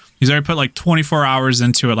it. He's already put like 24 hours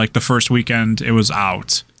into it. Like the first weekend it was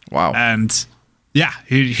out. Wow. And yeah,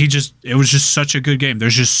 it was just such a good game.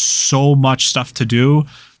 There's just so much stuff to do,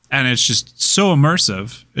 and it's just so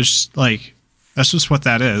immersive. It's just like, that's just what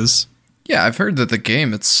that is. Yeah, I've heard that the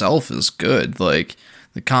game itself is good. Like,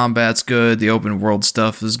 the combat's good, the open world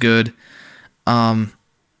stuff is good. Like,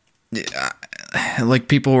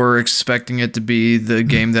 people were expecting it to be the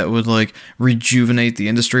game that would like rejuvenate the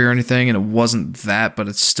industry or anything, and it wasn't that, but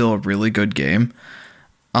it's still a really good game.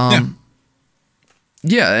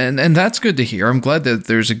 Yeah, and that's good to hear. I'm glad that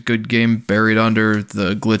there's a good game buried under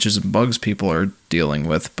the glitches and bugs people are dealing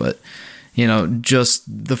with, but just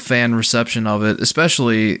the fan reception of it,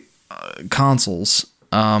 especially consoles,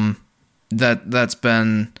 that's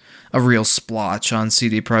been a real splotch on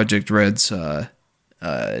CD Projekt Red's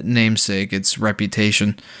namesake, its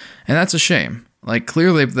reputation, and that's a shame. Like,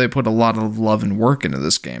 clearly they put a lot of love and work into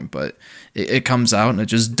this game, but it comes out and it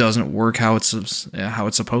just doesn't work how it's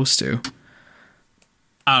supposed to.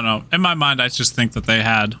 I don't know. In my mind, I just think that they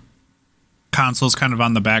had consoles kind of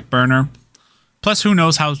on the back burner. Plus, who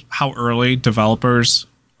knows how early developers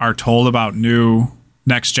are told about new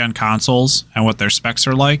next-gen consoles and what their specs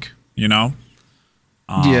are like, Yeah.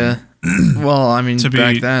 Well, I mean,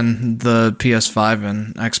 back then, the PS5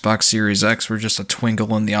 and Xbox Series X were just a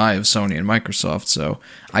twinkle in the eye of Sony and Microsoft, so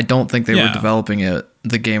I don't think they were developing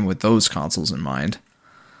the game with those consoles in mind.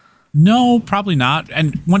 No, probably not.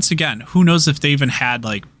 And once again, who knows if they even had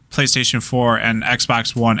like PlayStation 4 and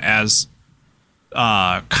Xbox One as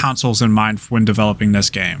consoles in mind when developing this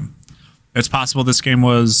game. It's possible this game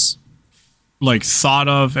was like thought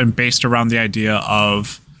of and based around the idea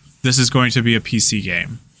of, this is going to be a PC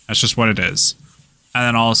game. That's just what it is. And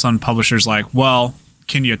then all of a sudden publishers like, well,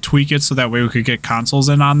 can you tweak it so that way we could get consoles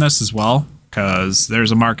in on this as well? Because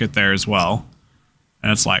there's a market there as well.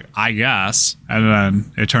 And it's like, I guess. And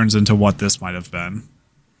then it turns into what this might have been.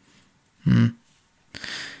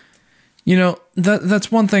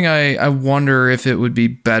 That's one thing I wonder if it would be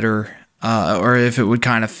better, or if it would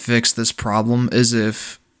kind of fix this problem, is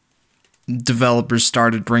if developers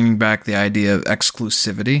started bringing back the idea of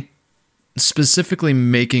exclusivity. Specifically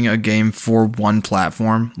making a game for one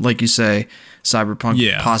platform. Like you say,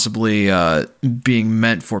 Cyberpunk possibly being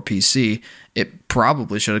meant for PC. It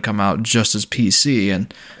probably should have come out just as PC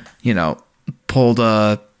and, pulled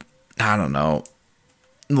I don't know,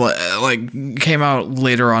 like came out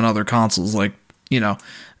later on other consoles. Like,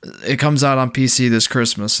 it comes out on PC this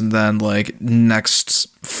Christmas and then like next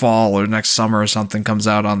fall or next summer or something comes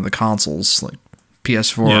out on the consoles, like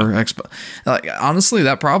PS4, Xbox. Like, honestly,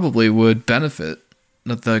 that probably would benefit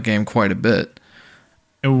the game quite a bit.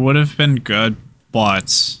 It would have been good,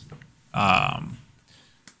 but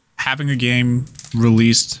having a game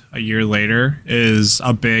released a year later is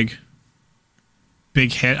a big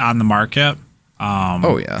hit on the market.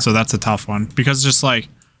 Oh yeah. So that's a tough one because just like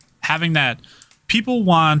having that, people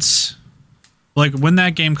want, like when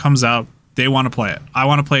that game comes out, they want to play it. I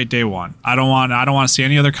want to play it day one. I don't want to see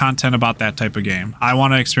any other content about that type of game. I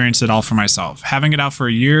want to experience it all for myself. Having it out for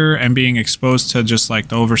a year and being exposed to just like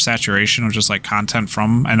the oversaturation of just like content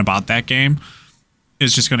from and about that game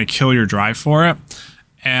is just going to kill your drive for it.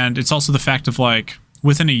 And it's also the fact of like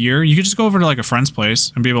within a year, you could just go over to like a friend's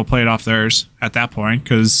place and be able to play it off theirs at that point.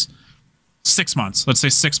 Because 6 months, let's say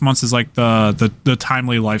 6 months is like the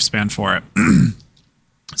timely lifespan for it.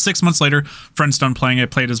 6 months later, friends done playing it,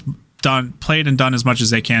 played and done as much as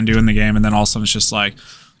they can do in the game, and then all of a sudden it's just like,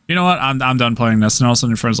 you know what, I'm done playing this, and all of a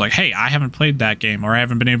sudden your friend's like, hey, I haven't played that game, or I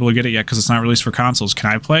haven't been able to get it yet because it's not released for consoles. Can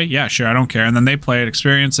I play? Yeah, sure, I don't care. And then they play it,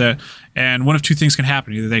 experience it, and one of two things can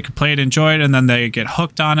happen: either they could play it, enjoy it, and then they get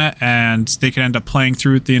hooked on it, and they can end up playing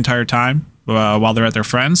through it the entire time while they're at their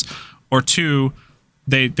friends, or two,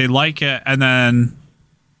 they like it, and then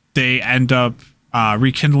they end up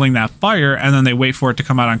rekindling that fire, and then they wait for it to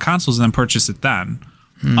come out on consoles and then purchase it then.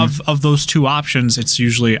 Of those two options, it's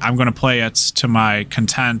usually I'm going to play it to my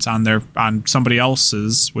content on somebody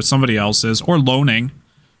else's with somebody else's, or loaning.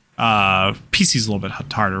 PC's a little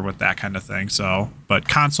bit harder with that kind of thing. So, but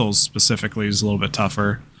consoles specifically is a little bit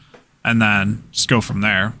tougher, and then just go from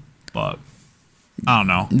there. But I don't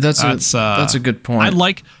know. That's a good point.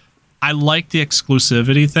 I like the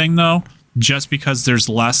exclusivity thing though, just because there's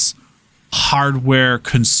less hardware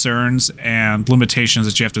concerns and limitations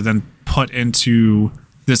that you have to then put into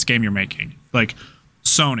this game you're making. Like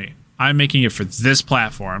Sony, I'm making it for this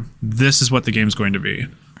platform. This is what the game's going to be.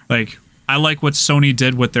 Like, I like what Sony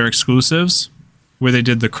did with their exclusives, where they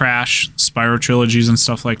did the Crash, Spyro trilogies and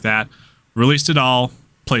stuff like that. Released it all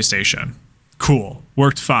PlayStation. Cool.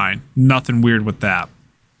 Worked fine. Nothing weird with that.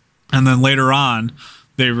 And then later on,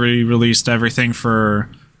 they re-released everything for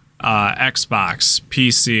Xbox,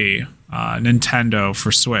 PC, Nintendo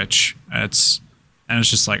for Switch. And it's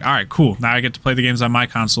just like, all right, cool. Now I get to play the games on my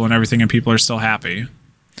console and everything, and people are still happy.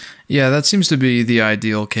 Yeah, that seems to be the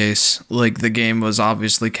ideal case. Like, the game was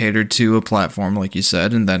obviously catered to a platform, like you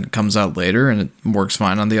said, and then it comes out later, and it works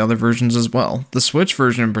fine on the other versions as well. The Switch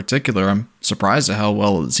version in particular, I'm surprised at how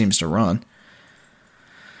well it seems to run.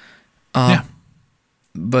 Yeah.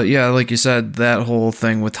 But yeah, like you said, that whole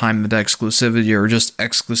thing with timed exclusivity, or just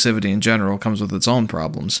exclusivity in general, comes with its own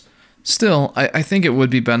problems. Still, I think it would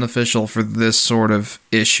be beneficial for this sort of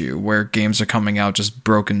issue where games are coming out just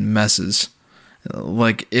broken messes.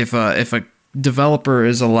 Like if a developer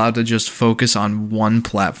is allowed to just focus on one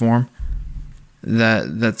platform,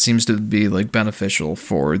 that seems to be like beneficial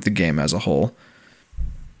for the game as a whole.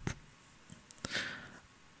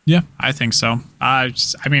 Yeah, I think so. I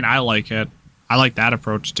mean, I like it. I like that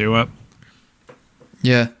approach to it.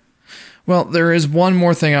 Yeah. Well, there is one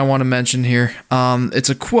more thing I want to mention here. It's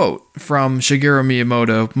a quote from Shigeru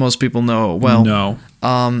Miyamoto. Most people know it well. No.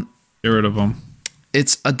 Get rid of them.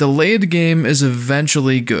 It's a delayed game is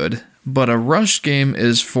eventually good, but a rushed game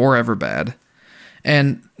is forever bad.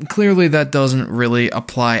 And clearly that doesn't really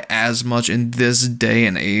apply as much in this day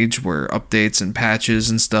and age where updates and patches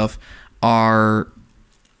and stuff are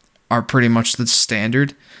pretty much the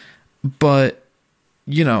standard. But,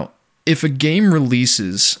 you know, if a game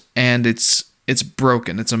releases and it's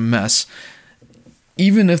broken, it's a mess,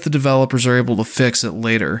 even if the developers are able to fix it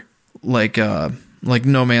later, like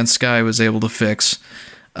No Man's Sky was able to fix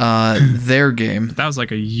their game. That was like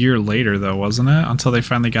a year later though, wasn't it? Until they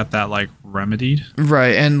finally got that like remedied.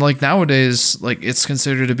 Right, and like nowadays, like it's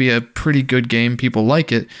considered to be a pretty good game. People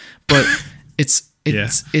like it, but it's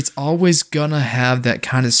always gonna have that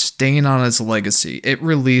kind of stain on its legacy. It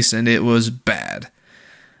released and it was bad.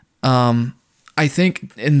 I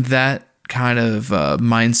think in that kind of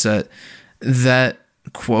mindset, that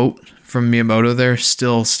quote from Miyamoto there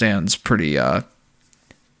still stands pretty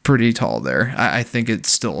tall there. I think it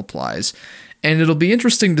still applies. And it'll be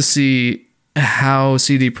interesting to see how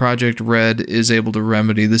CD Projekt Red is able to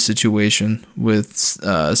remedy the situation with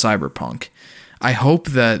Cyberpunk. I hope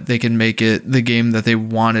that they can make it the game that they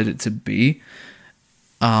wanted it to be.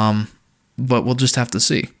 But we'll just have to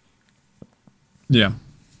see. Yeah.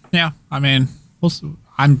 Yeah, I mean,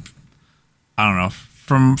 I don't know.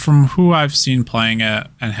 From who I've seen playing it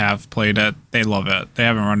and have played it, they love it. They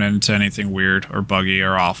haven't run into anything weird or buggy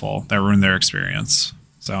or awful that ruined their experience.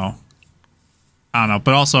 So, I don't know.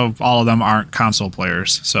 But also, all of them aren't console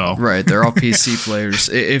players. So right, they're all PC players.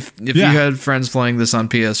 If you had friends playing this on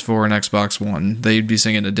PS4 and Xbox One, they'd be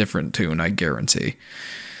singing a different tune, I guarantee.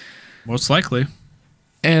 Most likely.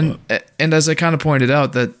 And as I kind of pointed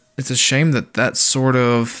out, that it's a shame that that sort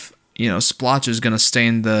of, splotch is going to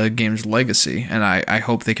stain the game's legacy, and I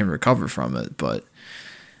hope they can recover from it, but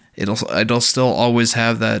it'll still always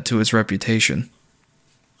have that to its reputation.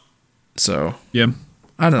 So, yeah.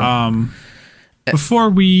 I don't know. Before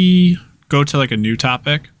we go to like a new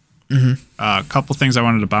topic, Mm-hmm. a couple things I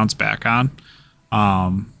wanted to bounce back on.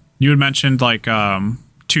 You had mentioned like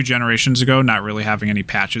 2 generations ago not really having any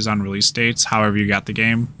patches on release dates. However you got the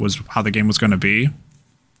game was how the game was going to be.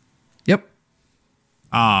 Yep.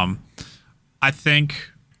 I think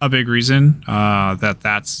a big reason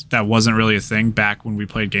that wasn't really a thing back when we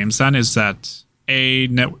played games then is that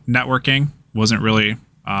networking wasn't really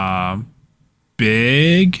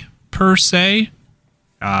big per se.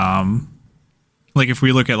 Like if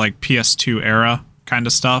we look at like PS2 era kind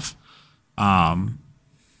of stuff,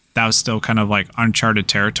 that was still kind of like uncharted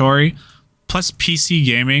territory. Plus PC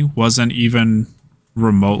gaming wasn't even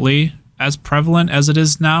remotely as prevalent as it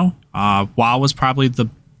is now. WoW was probably the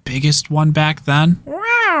biggest one back then.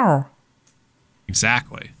 Wow.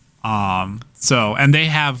 Exactly. So, and they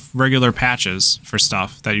have regular patches for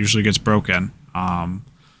stuff that usually gets broken.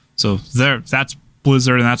 So that's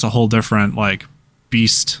Blizzard, and that's a whole different like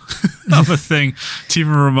beast of a thing to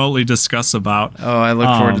even remotely discuss about. Oh, I look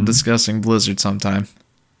forward to discussing Blizzard sometime.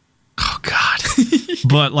 Oh God.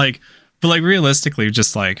 but realistically,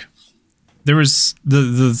 just like there was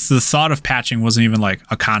the thought of patching wasn't even like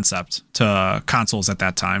a concept to consoles at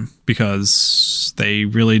that time because they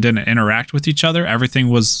really didn't interact with each other. Everything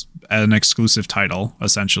was an exclusive title.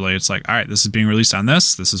 Essentially, it's like, all right, this is being released on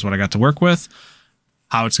this. This is what I got to work with.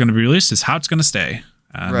 How it's going to be released is how it's going to stay.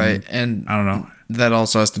 Right, and I don't know. That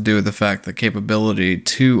also has to do with the fact that capability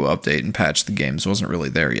to update and patch the games wasn't really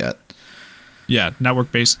there yet. Yeah,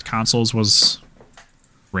 network-based consoles was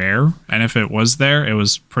rare, and if it was there, it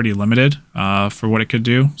was pretty limited for what it could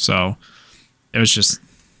do. So it was just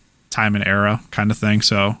time and era kind of thing.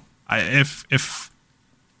 So if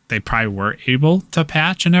they probably were able to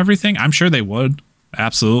patch and everything, I'm sure they would.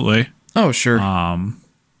 Absolutely. Oh, sure.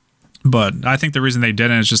 But I think the reason they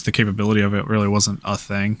didn't is just the capability of it really wasn't a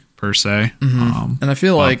thing per se. Mm-hmm. And I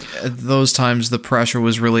feel like at those times the pressure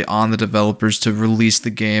was really on the developers to release the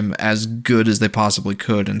game as good as they possibly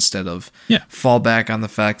could instead of fall back on the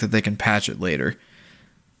fact that they can patch it later.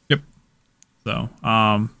 Yep. So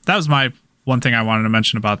that was my one thing I wanted to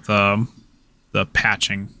mention about the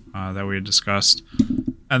patching that we had discussed.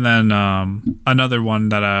 And then another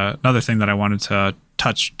thing that I wanted to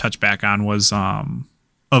touch back on was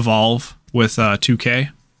Evolve with 2K.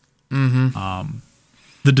 Mm-hmm.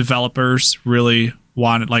 The developers really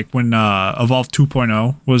wanted, like when Evolve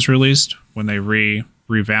 2.0 was released, when they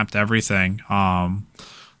revamped everything, the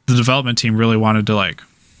development team really wanted to like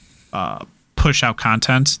push out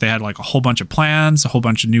content. They had like a whole bunch of plans, a whole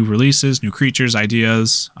bunch of new releases, new creatures,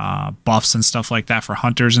 ideas, buffs and stuff like that for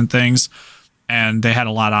hunters and things. And they had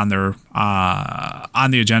a lot on their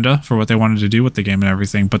on the agenda for what they wanted to do with the game and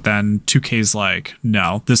everything. But then 2K's like,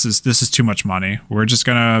 no, this is too much money. We're just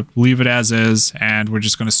gonna leave it as is, and we're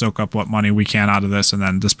just gonna soak up what money we can out of this, and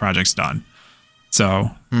then this project's done.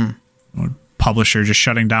 So, publisher just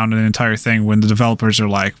shutting down an entire thing when the developers are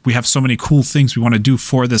like, we have so many cool things we want to do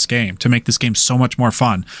for this game to make this game so much more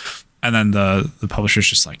fun. And then the publisher's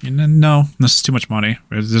just like, no, this is too much money.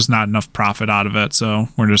 There's not enough profit out of it, so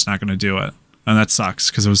we're just not gonna do it. And that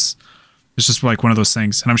sucks because it's just like one of those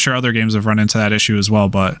things. And I'm sure other games have run into that issue as well.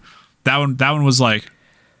 But that one was like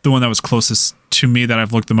the one that was closest to me that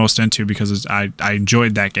I've looked the most into because I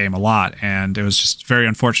enjoyed that game a lot. And it was just very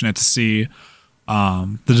unfortunate to see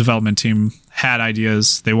the development team had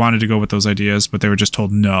ideas. They wanted to go with those ideas, but they were just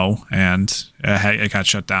told no. And it got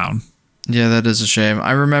shut down. Yeah, that is a shame.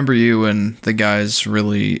 I remember you and the guys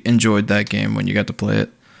really enjoyed that game when you got to play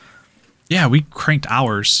it. Yeah, we cranked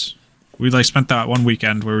hours. We like spent that one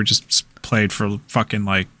weekend where we just played for fucking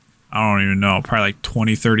like, I don't even know, probably like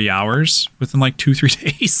 20, 30 hours within like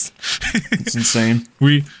 2-3 days. It's insane.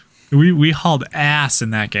 We hauled ass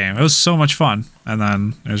in that game. It was so much fun. And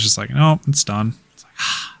then it was just like, no, it's done. It's like,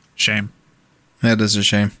 shame. That is a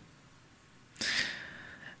shame.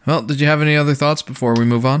 Well, did you have any other thoughts before we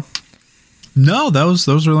move on? No, those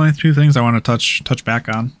are the only 2 things I want to touch back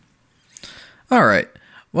on. All right.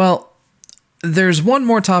 Well, there's one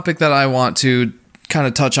more topic that I want to kind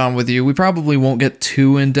of touch on with you. We probably won't get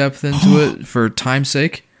too in-depth into it for time's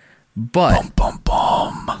sake, but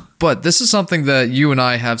but this is something that you and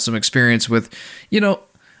I have some experience with. You know,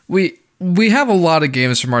 we have a lot of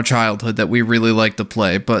games from our childhood that we really like to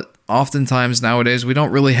play, but oftentimes nowadays we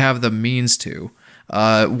don't really have the means to,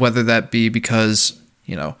 whether that be because,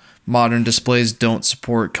 modern displays don't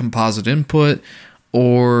support composite input,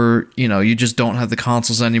 or, you just don't have the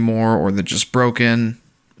consoles anymore, or they're just broken,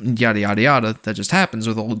 yada, yada, yada. That just happens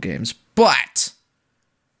with old games. But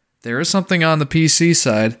there is something on the PC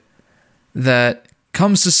side that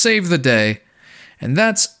comes to save the day, and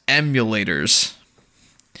that's emulators.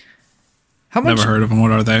 Never heard of them.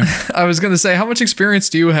 What are they? I was going to say, how much experience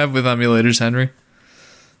do you have with emulators, Henry?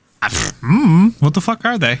 What the fuck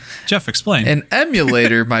are they? Jeff, explain. An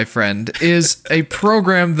emulator, my friend, is a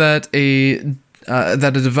program that a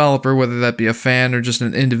developer, whether that be a fan or just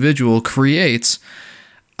an individual, creates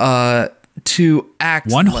to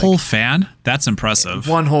act one whole fan? That's impressive.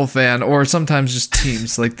 One whole fan, or sometimes just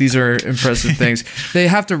teams. Like, these are impressive things. They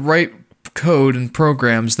have to write code and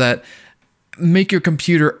programs that make your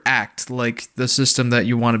computer act like the system that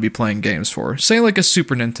you want to be playing games for. Say like a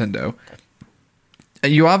Super Nintendo.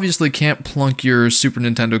 You obviously can't plunk your Super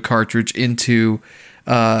Nintendo cartridge into,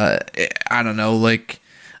 I don't know, like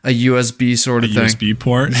a USB sort of thing. USB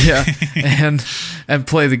port? Yeah, and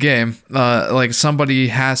play the game. Like, somebody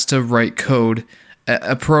has to write code,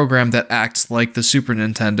 a program that acts like the Super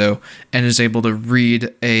Nintendo and is able to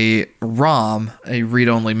read a ROM, a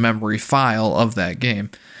read-only memory file of that game.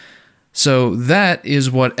 So that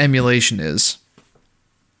is what emulation is.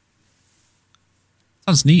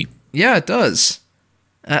 Sounds neat. Yeah, it does.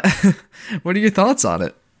 What are your thoughts on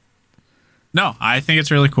it? No, I think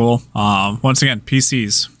it's really cool. Once again,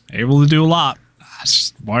 PCs able to do a lot.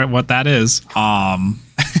 That's just what that is. I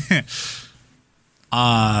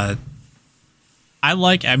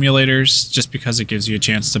like emulators just because it gives you a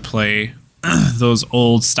chance to play those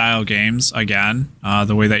old style games again,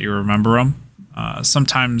 the way that you remember them.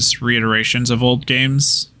 Sometimes reiterations of old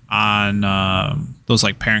games on those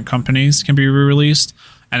like parent companies can be re-released,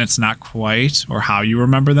 and it's not quite or how you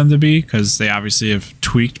remember them to be because they obviously have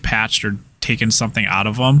tweaked, patched, or taken something out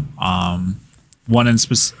of them. One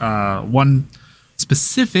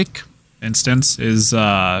specific instance is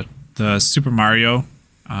the Super Mario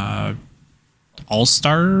All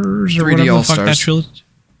Stars or 3D whatever the All fuck that Stars. trilogy,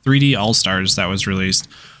 3D All Stars that was released,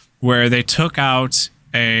 where they took out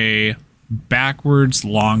a backwards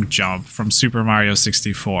long jump from Super Mario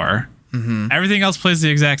 64. Mm-hmm. Everything else plays the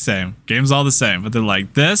exact same. Game's all the same, but they're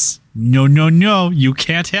like, this? No, you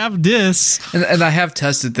can't have this. And I have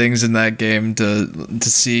tested things in that game to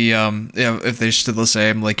see if they're still the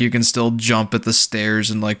same. Like, you can still jump at the stairs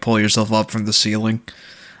and like pull yourself up from the ceiling.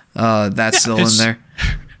 That's still in there.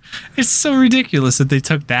 It's so ridiculous that they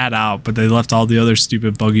took that out, but they left all the other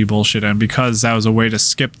stupid buggy bullshit in because that was a way to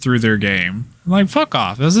skip through their game. I'm like, fuck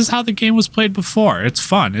off. This is how the game was played before. It's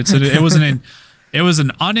fun. It was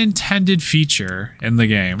an unintended feature in the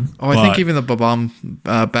game. Oh, I think even the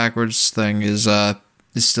Bob-omb backwards thing is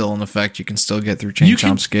still in effect. You can still get through Chain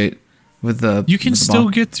Chomp's Gate with the. You can still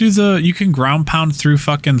get through you can ground pound through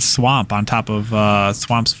fucking Swamp on top of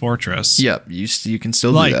Swamp's Fortress. Yep, you can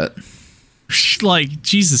still do that. Like,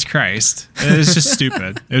 Jesus Christ. It was just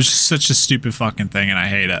stupid. It was just such a stupid fucking thing, and I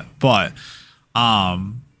hate it. But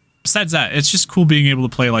besides that, it's just cool being able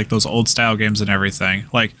to play like those old style games and everything.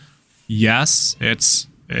 Like, yes, it's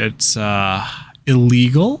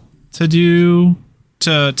illegal to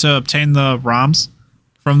obtain the ROMs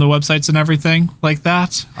from the websites and everything like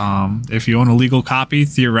that. If you own a legal copy,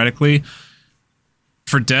 theoretically,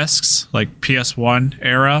 for discs, like PS1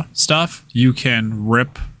 era stuff, you can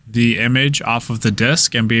rip the image off of the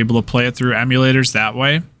disc and be able to play it through emulators that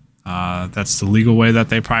way. That's the legal way that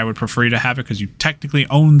they probably would prefer you to have it because you technically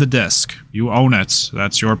own the disc. You own it.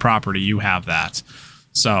 That's your property. You have that.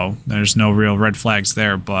 So there's no real red flags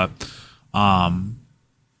there. But I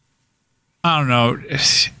don't know.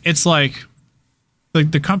 It's like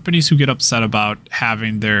the companies who get upset about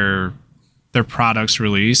having their products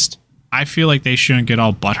released, I feel like they shouldn't get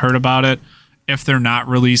all butthurt about it if they're not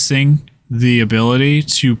releasing the ability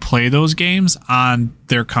to play those games on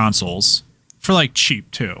their consoles for like cheap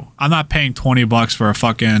too. I'm not paying $20 for a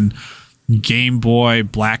fucking Game Boy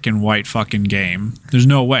black and white fucking game. There's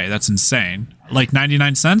no way. That's insane. Like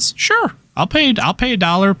 99 cents? Sure. I'll pay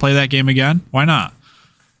 $1, play that game again. Why not?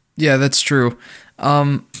 Yeah, that's true.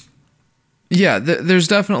 There's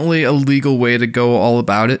definitely a legal way to go all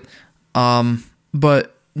about it.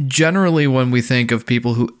 But generally, when we think of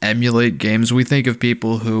people who emulate games, we think of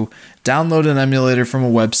people who download an emulator from a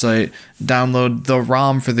website, download the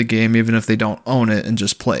ROM for the game, even if they don't own it, and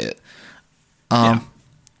just play it. I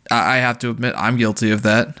have to admit, I'm guilty of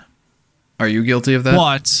that. Are you guilty of that?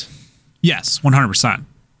 But, yes, 100%.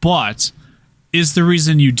 But, is the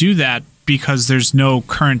reason you do that because there's no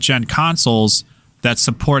current-gen consoles that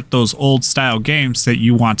support those old-style games that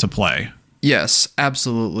you want to play? Yes,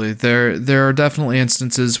 absolutely. There are definitely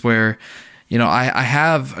instances where, I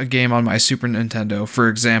have a game on my Super Nintendo, for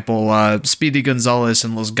example, Speedy Gonzales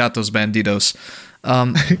and Los Gatos Bandidos.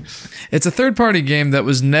 It's a third-party game that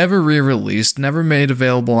was never re-released, never made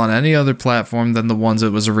available on any other platform than the ones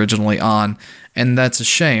it was originally on, and that's a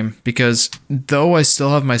shame, because though I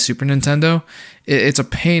still have my Super Nintendo, it's a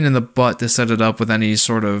pain in the butt to set it up with any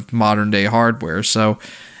sort of modern-day hardware, so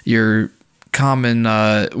your common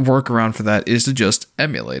workaround for that is to just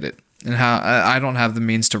emulate it. And how I don't have the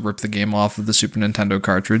means to rip the game off of the Super Nintendo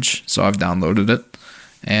cartridge, so I've downloaded it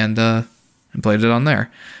and played it on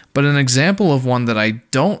there. But an example of one that I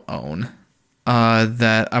don't own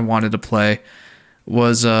that I wanted to play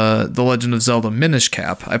was The Legend of Zelda Minish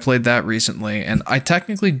Cap. I played that recently, and I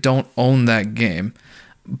technically don't own that game,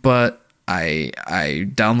 but I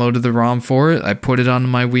downloaded the ROM for it, I put it on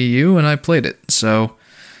my Wii U, and I played it. So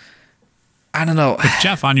I don't know. But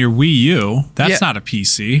Jeff, on your Wii U, that's not a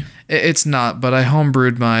PC. It's not, but I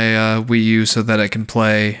homebrewed my Wii U so that I can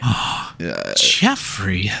play.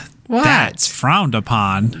 Jeffrey, what? That's frowned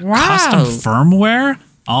upon. Wow. Custom firmware?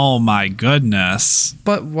 Oh my goodness.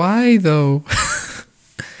 But why though?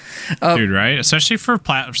 Dude, right? Especially for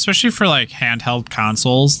like handheld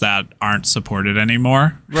consoles that aren't supported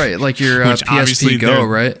anymore. Right, like your Which PSP Go,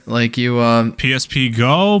 right? Like you PSP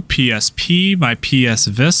Go, PSP, my PS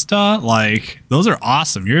Vista, like those are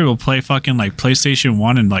awesome. You're able to play fucking like PlayStation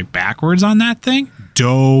 1 and like backwards on that thing.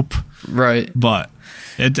 Dope. Right. But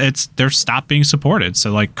they're stopped being supported.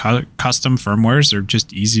 So like custom firmwares are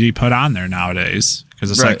just easy to put on there nowadays. Because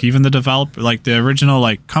it's like even the developer, like the original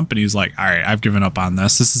like company's like, all right, I've given up on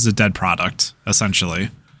this. This is a dead product, essentially.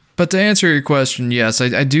 But to answer your question, yes,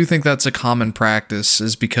 I do think that's a common practice,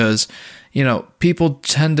 is because, people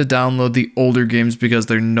tend to download the older games because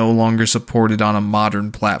they're no longer supported on a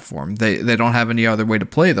modern platform. They don't have any other way to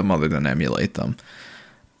play them other than emulate them.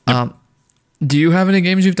 Yep. Do you have any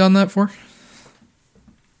games you've done that for?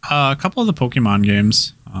 A couple of the Pokemon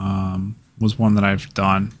games was one that I've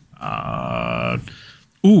done.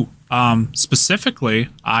 Specifically,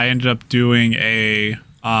 I ended up doing a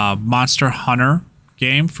Monster Hunter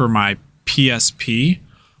game for my PSP,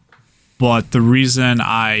 but the reason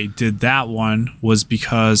I did that one was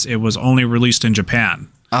because it was only released in Japan.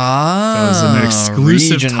 So it was an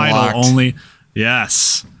exclusive title locked. Only.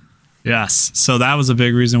 Yes. So that was a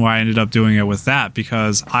big reason why I ended up doing it with that,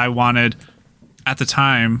 because I wanted, at the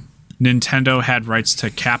time, Nintendo had rights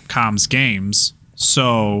to Capcom's games,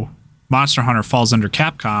 so Monster Hunter falls under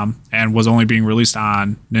Capcom and was only being released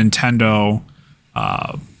on Nintendo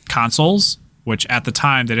consoles, which at the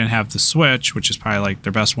time they didn't have the Switch, which is probably like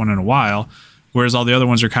their best one in a while, whereas all the other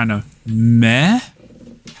ones are kind of meh,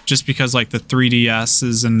 just because like the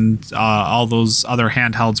 3DSs and all those other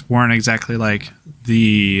handhelds weren't exactly like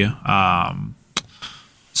the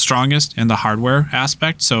strongest in the hardware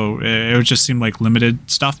aspect, so it would just seem like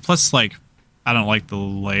limited stuff. Plus, like, I don't like the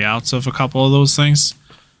layouts of a couple of those things.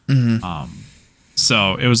 Mm-hmm.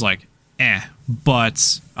 So it was like,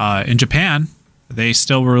 But in Japan, they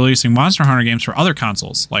still were releasing Monster Hunter games for other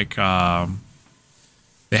consoles. Like,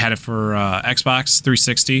 they had it for Xbox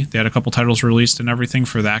 360. They had a couple titles released and everything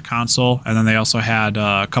for that console. And then they also had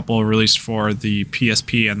a couple released for the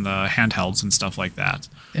PSP and the handhelds and stuff like that.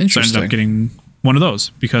 Interesting. So I ended up getting one of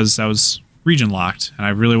those because that was region locked. And I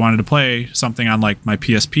really wanted to play something on like my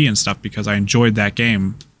PSP and stuff because I enjoyed that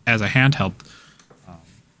game as a handheld.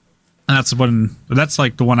 And that's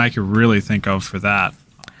like the one I could really think of for that.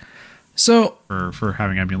 So for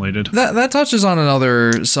having emulated. That touches on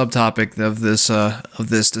another subtopic of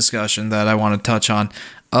this discussion that I want to touch on.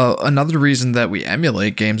 Another reason that we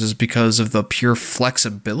emulate games is because of the pure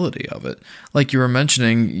flexibility of it. Like you were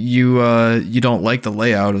mentioning, you don't like the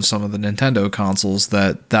layout of some of the Nintendo consoles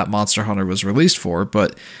that Monster Hunter was released for,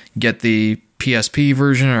 but get the PSP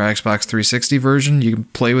version or Xbox 360 version, you can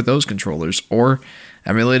play with those controllers, or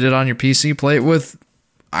emulate it on your PC, play it with,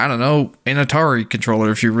 I don't know, an Atari controller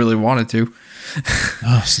if you really wanted to.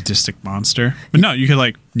 Oh, sadistic monster. But no, you could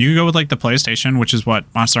go with like the PlayStation, which is what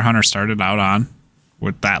Monster Hunter started out on,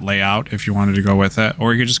 with that layout if you wanted to go with it.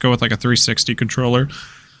 Or you could just go with like a 360 controller,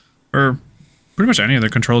 or pretty much any of the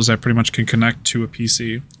controllers that pretty much can connect to a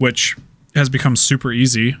PC, which has become super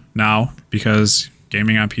easy now because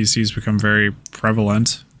gaming on PC has become very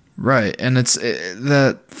prevalent. Right, and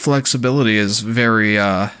that flexibility is very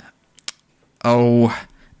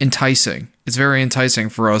enticing. It's very enticing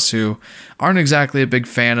for us who aren't exactly a big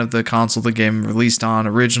fan of the console the game released on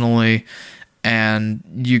originally, and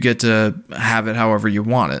you get to have it however you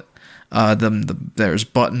want it. There's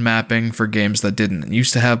button mapping for games that didn't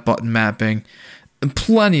used to have button mapping.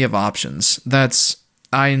 Plenty of options.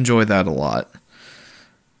 I enjoy that a lot.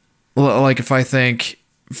 Like if I think,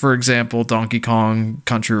 for example, Donkey Kong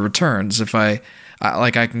Country Returns. If I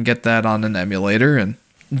can get that on an emulator, and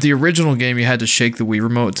the original game you had to shake the Wii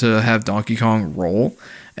remote to have Donkey Kong roll,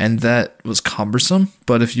 and that was cumbersome.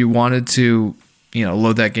 But if you wanted to,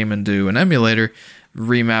 load that game into an emulator,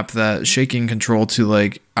 remap that shaking control to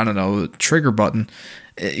like, I don't know, trigger button,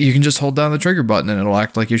 you can just hold down the trigger button and it'll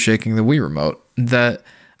act like you're shaking the Wii remote. That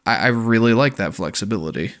I really like that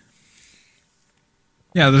flexibility.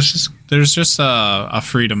 Yeah, there's just a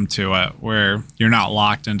freedom to it where you're not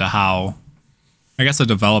locked into how, I guess, the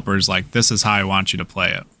developer's like, this is how I want you to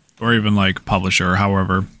play it, or even like publisher,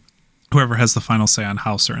 or whoever has the final say on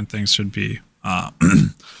how certain things should be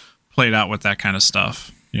played out with that kind of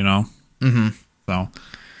stuff, Mm-hmm. So I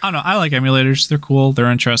don't know. I like emulators. They're cool.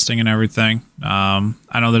 They're interesting and everything. I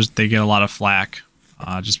know they get a lot of flack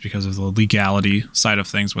just because of the legality side of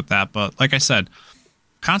things with that. But like I said,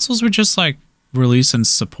 consoles would just like release and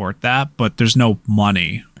support that, but there's no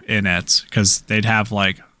money in it because they'd have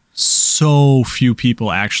like so few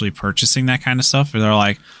people actually purchasing that kind of stuff. Or they're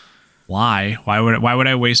like, why would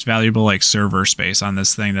I waste valuable like server space on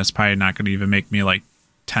this thing that's probably not going to even make me like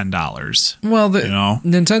 $10? Well,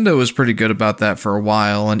 Nintendo was pretty good about that for a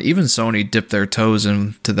while, and even Sony dipped their toes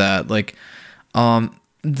into that. Like,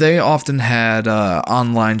 they often had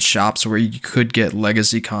online shops where you could get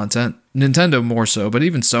legacy content. Nintendo more so, but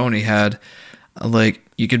even Sony had like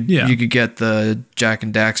you could get the Jak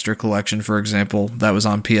and Daxter collection, for example, that was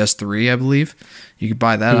on PS3, I believe. You could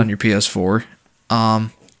buy that on your PS4.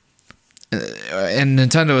 And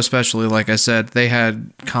Nintendo especially, like I said, they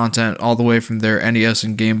had content all the way from their NES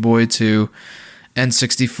and Game Boy to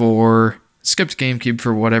N64, skipped GameCube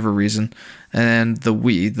for whatever reason, and the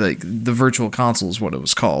Wii, the Virtual Console is what it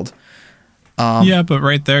was called. Yeah, but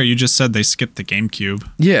right there, you just said they skipped the GameCube.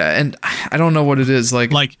 Yeah, and I don't know what it is.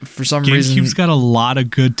 Like for some reason, GameCube's got a lot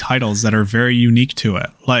of good titles that are very unique to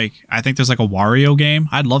it. Like, I think there's like a Wario game.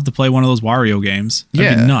 I'd love to play one of those Wario games.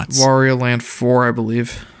 That'd be nuts. Wario Land 4, I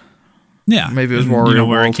believe. Yeah. Maybe it was Wario You know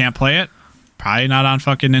where World. I can't play it? Probably not on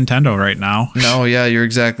fucking Nintendo right now. No, yeah, you're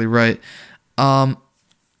exactly right. And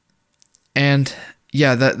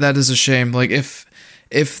yeah, that is a shame. Like if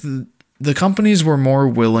the companies were more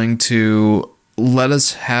willing to let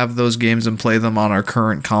us have those games and play them on our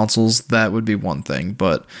current consoles, that would be one thing.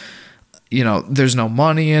 But there's no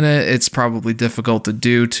money in it. It's probably difficult to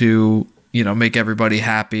do to make everybody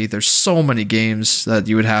happy. There's so many games that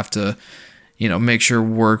you would have to make sure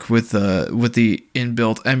work with the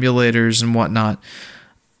inbuilt emulators and whatnot.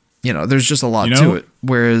 There's just a lot to it.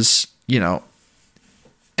 Whereas,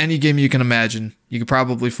 any game you can imagine, you could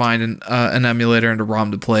probably find an emulator and a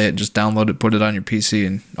ROM to play it, and just download it, put it on your PC,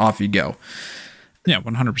 and off you go. Yeah,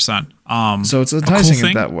 100%. So it's enticing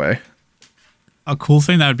in that way. A cool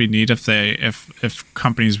thing that would be neat if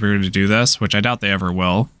companies were to do this, which I doubt they ever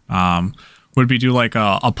will, would be do like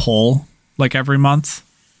a poll like every month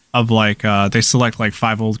of like they select like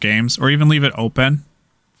 5 old games, or even leave it open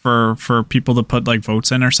for people to put like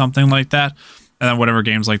votes in or something like that. And then whatever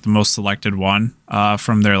game's like the most selected one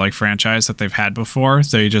from their like franchise that they've had before,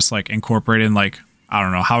 they just like incorporate in like, I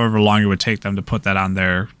don't know, however long it would take them to put that on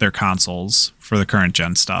their consoles for the current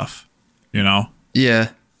gen stuff, Yeah.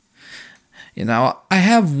 I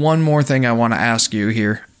have one more thing I want to ask you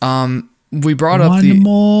here. We brought up one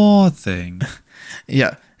more thing.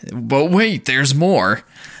 Yeah, but wait, there's more.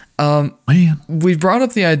 Man, we brought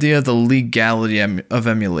up the idea of the legality of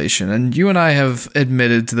emulation, and you and I have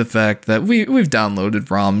admitted to the fact that we've downloaded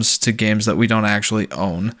ROMs to games that we don't actually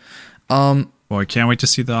own. Boy, can't wait to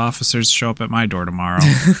see the officers show up at my door tomorrow.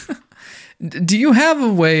 Do you have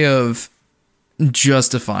a way of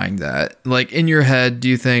justifying that? Like, in your head, do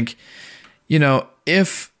you think,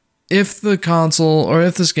 if the console, or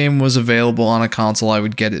if this game was available on a console, I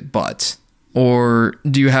would get it, but... Or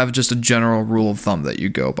do you have just a general rule of thumb that you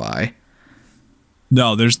go by?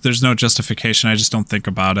 No, there's no justification. I just don't think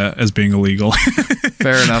about it as being illegal.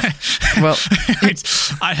 Fair enough. Well,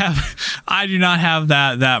 I do not have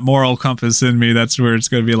that moral compass in me. That's where it's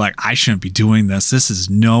going to be like, I shouldn't be doing this. This is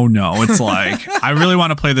no. It's like, I really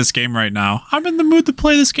want to play this game right now. I'm in the mood to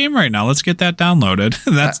play this game right now. Let's get that downloaded.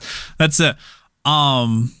 That's it.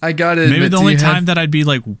 I gotta admit, maybe the only time that I'd be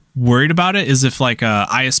like worried about it is if like a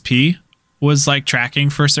ISP was like tracking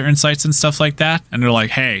for certain sites and stuff like that, and they're like,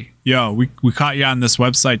 hey, yo, we caught you on this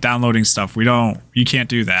website downloading stuff, you can't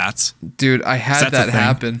do that. Dude, I had that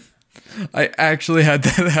happen. I actually had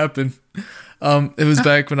that happen. It was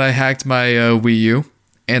back when I hacked my Wii U,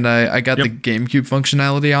 and I got the GameCube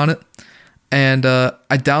functionality on it, and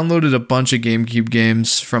I downloaded a bunch of GameCube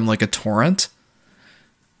games from like a torrent.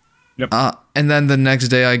 And then the next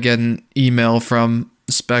day I get an email from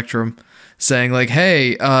Spectrum saying like,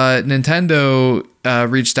 "Hey, Nintendo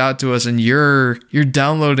reached out to us, and you're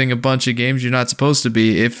downloading a bunch of games you're not supposed to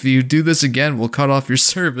be. If you do this again, we'll cut off your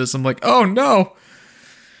service." I'm like, "Oh no."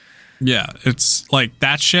 Yeah, it's like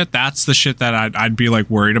that shit. That's the shit that I'd be like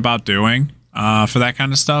worried about doing for that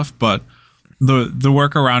kind of stuff. But the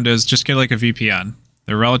workaround is just get like a VPN.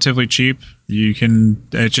 They're relatively cheap.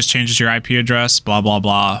 It just changes your IP address, blah blah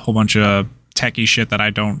blah, a whole bunch of techie shit that I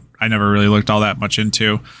never really looked all that much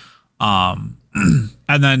into. And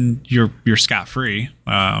then you're scot free,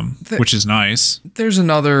 which is nice. There's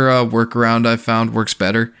another workaround I found works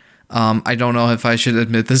better. I don't know if I should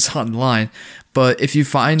admit this online, but if you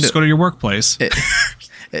find just go to your workplace.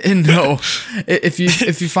 No, if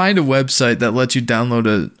you find a website that lets you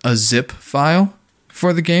download a zip file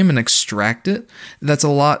for the game and extract it, that's a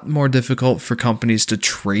lot more difficult for companies to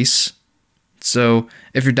trace. So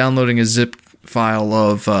if you're downloading a zip file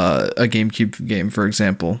of a GameCube game, for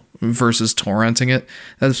example, versus torrenting it,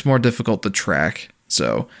 that's more difficult to track.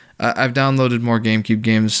 So I've downloaded more GameCube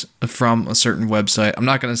games from a certain website. I'm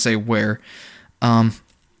not going to say where,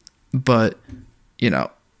 but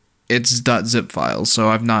it's .zip files, so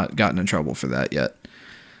I've not gotten in trouble for that yet.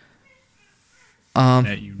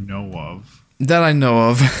 That you know of. That I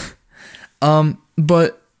know of.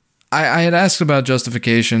 But I had asked about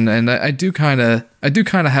justification, and I do kind of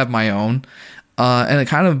have my own, and it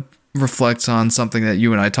kind of reflects on something that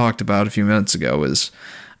you and I talked about a few minutes ago. Is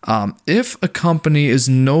if a company is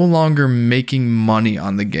no longer making money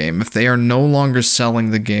on the game, if they are no longer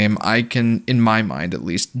selling the game, I can, in my mind at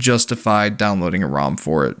least, justify downloading a ROM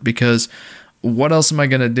for it, because what else am I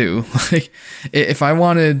gonna do? Like, if I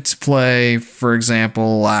wanted to play, for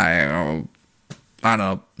example, I don't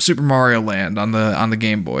know, Super Mario Land on the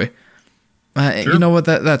Game Boy. Sure. You know what?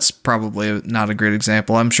 That's probably not a great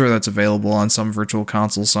example. I'm sure that's available on some virtual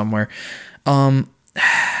console somewhere.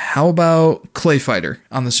 How about Clay Fighter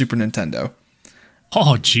on the Super Nintendo?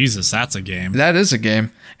 Oh, Jesus, that's a game. That is a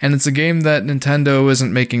game. And it's a game that Nintendo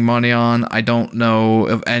isn't making money on. I don't know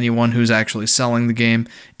of anyone who's actually selling the game.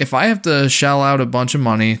 If I have to shell out a bunch of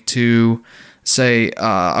money to, say,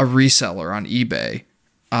 a reseller on eBay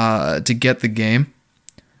to get the game,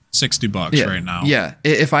 $60 right now. Yeah,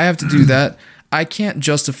 if I have to do that, I can't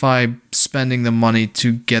justify spending the money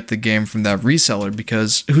to get the game from that reseller,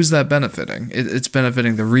 because who's that benefiting? It's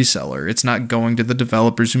benefiting the reseller. It's not going to the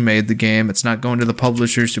developers who made the game. It's not going to the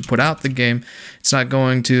publishers who put out the game. It's not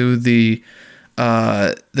going to the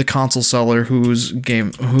console seller who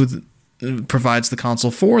provides the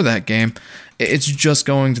console for that game. It's just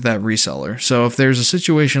going to that reseller. So if there's a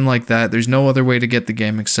situation like that, there's no other way to get the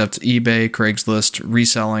game except eBay, Craigslist,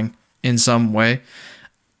 reselling in some way.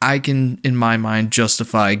 I can, in my mind,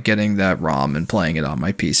 justify getting that ROM and playing it on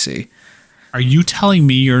my PC. Are you telling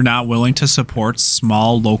me you're not willing to support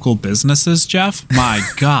small local businesses, Jeff? My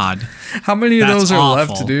God. How many of those are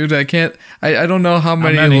awful. left, dude? I don't know how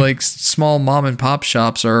many like small mom and pop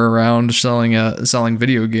shops are around selling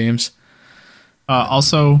video games.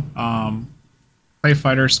 Also, Clay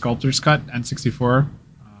Fighter Sculptor's Cut N64.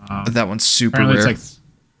 That one's super rare. It's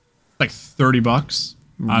like $30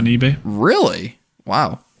 on eBay. Really?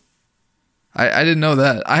 Wow. I didn't know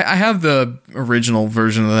that. I have the original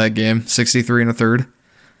version of that game, 63 1/3.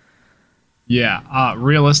 Yeah.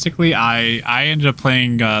 Realistically, I ended up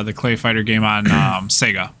playing the Clay Fighter game on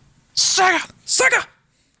Sega. Sega.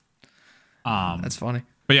 That's funny.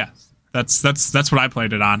 But yeah, that's what I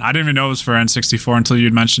played it on. I didn't even know it was for N64 until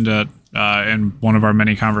you'd mentioned it in one of our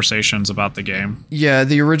many conversations about the game. Yeah,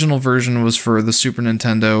 the original version was for the Super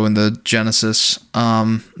Nintendo and the Genesis.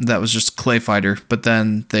 That was just Clay Fighter, but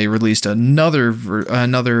then they released another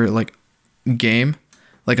like game,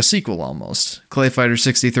 like a sequel almost. Clay Fighter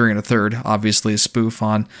 63 1/3, obviously a spoof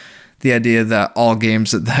on the idea that all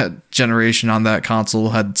games at that generation on that console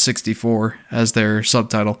had 64 as their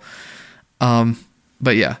subtitle.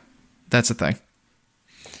 But yeah, that's a thing.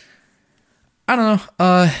 I don't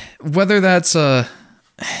know whether that's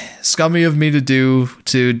scummy of me to do,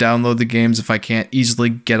 to download the games if I can't easily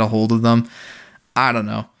get a hold of them. I don't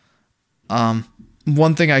know.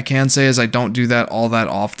 One thing I can say is I don't do that all that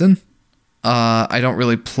often. I don't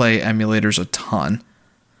really play emulators a ton.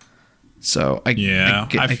 So I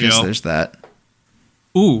guess there's that.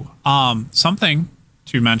 Ooh, something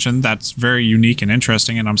to mention that's very unique and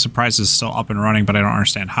interesting, and I'm surprised it's still up and running, but I don't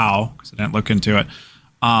understand how, because I didn't look into it.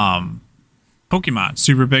 Pokemon,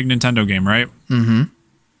 super big Nintendo game, right? Mm-hmm.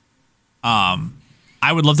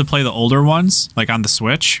 I would love to play the older ones, like on the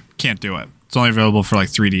Switch. Can't do it. It's only available for like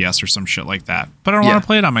 3DS or some shit like that. But I don't want to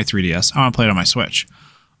play it on my 3DS. I want to play it on my Switch.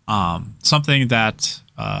 Something that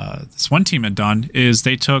this one team had done is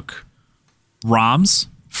they took ROMs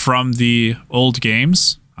from the old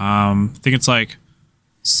games. I think it's like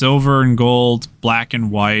silver and gold, black and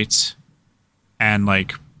white, and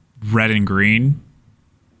like red and green.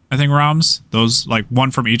 I think ROMs. Those, like, one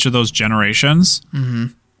from each of those generations. Mm-hmm.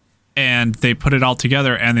 And they put it all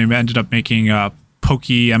together, and they ended up making a Poke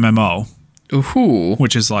MMO, Ooh.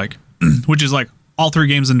 which is like all three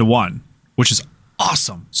games into one, which is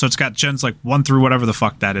awesome. So it's got gens like 1 through whatever the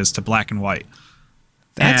fuck that is to black and white.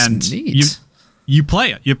 That's and neat. You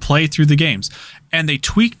play it. You play through the games. And they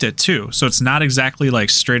tweaked it too. So it's not exactly like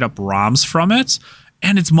straight up ROMs from it.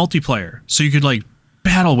 And it's multiplayer. So you could like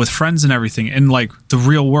battle with friends and everything in like the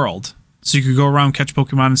real world. So you could go around, catch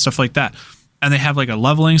Pokemon and stuff like that. And they have like a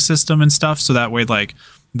leveling system and stuff. So that way, like,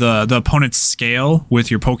 the opponents scale with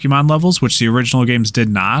your Pokemon levels, which the original games did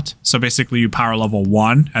not. So basically you power level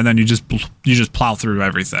 1 and then you just plow through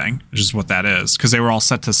everything, which is what that is, because they were all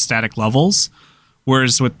set to static levels.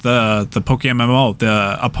 Whereas with the PokeMMO,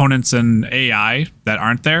 the opponents and AI that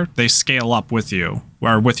aren't there, they scale up with you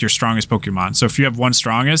or with your strongest Pokemon. So if you have one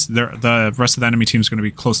strongest, the rest of the enemy team is going to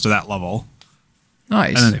be close to that level.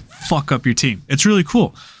 Nice. And then they fuck up your team. It's really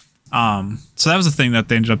cool. So that was the thing that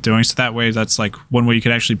they ended up doing. So that way, that's like one way you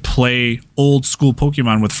could actually play old school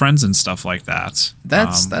Pokemon with friends and stuff like that.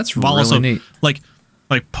 That's really neat. Like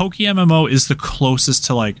PokeMMO is the closest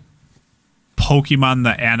to like Pokemon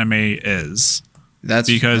the anime is. That's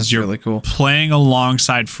you're really cool. Playing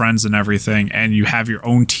alongside friends and everything, and you have your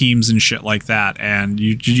own teams and shit like that, and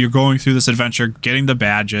you're going through this adventure, getting the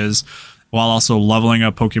badges, while also leveling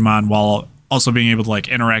up Pokemon, while also being able to like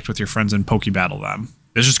interact with your friends and Pokebattle them.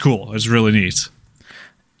 It's just cool. It's really neat.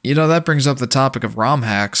 You know, that brings up the topic of ROM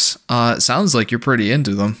hacks. It sounds like you're pretty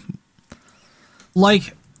into them.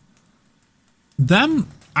 Like, them,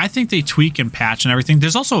 I think they tweak and patch and everything.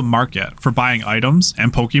 There's also a market for buying items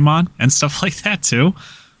and Pokemon and stuff like that, too.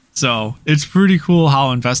 So, it's pretty cool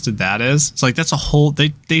how invested that is. It's like, that's a whole... They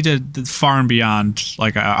did far and beyond,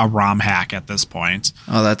 like, a ROM hack at this point.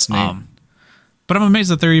 Oh, that's neat. But I'm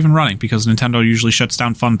amazed that they're even running, because Nintendo usually shuts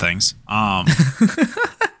down fun things.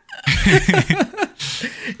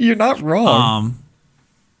 You're not wrong.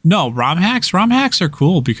 No, ROM hacks are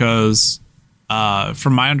cool because,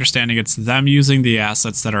 from my understanding, it's them using the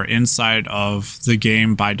assets that are inside of the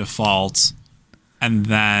game by default, and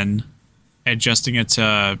then adjusting it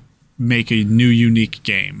to make a new, unique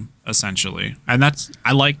game, essentially. And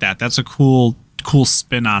I like that. That's a cool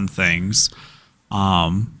spin on things.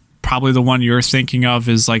 Probably the one you're thinking of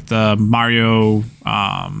is like the Mario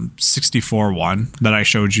 64 one that I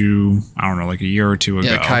showed you, I don't know, like a year or two ago.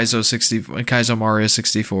 Yeah, Kaizo Mario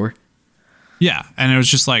 64. Yeah, and it was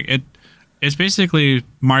just like it's basically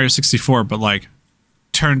Mario 64, but like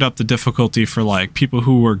turned up the difficulty for like people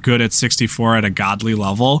who were good at 64 at a godly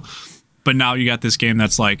level. But now you got this game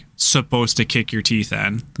that's like supposed to kick your teeth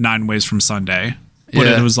in 9 Ways from Sunday. But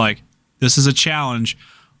Yeah. it was like, this is a challenge,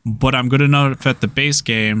 but I'm good enough at the base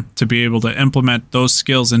game to be able to implement those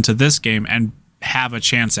skills into this game and have a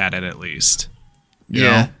chance at it at least. You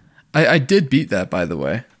know? I did beat that, by the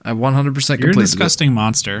way. I 100% completed You're a disgusting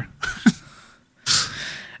monster.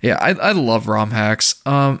 Yeah, I love ROM hacks.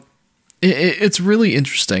 It's really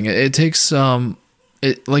interesting. It takes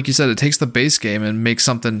like you said, it takes the base game and makes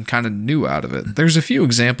something kind of new out of it. There's a few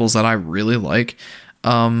examples that I really like.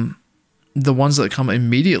 The ones that come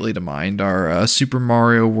immediately to mind are Super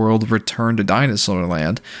Mario World Return to Dinosaur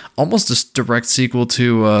Land, almost a direct sequel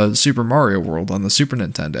to Super Mario World on the Super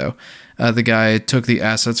Nintendo. The guy took the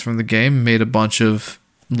assets from the game, made a bunch of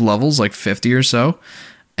levels, like 50 or so,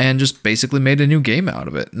 and just basically made a new game out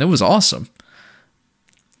of it. And it was awesome.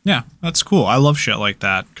 Yeah, that's cool. I love shit like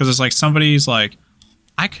that because it's like somebody's like,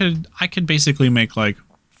 I could basically make like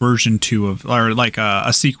version 2 of, or like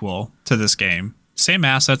a sequel to this game. Same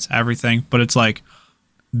assets, everything, but it's like,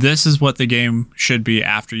 this is what the game should be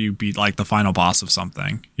after you beat like the final boss of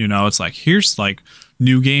something. You know, it's like, here's like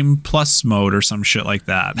new game plus mode or some shit like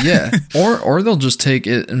that. Yeah. Or they'll just take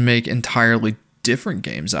it and make entirely different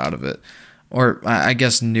games out of it. Or I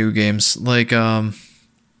guess new games like,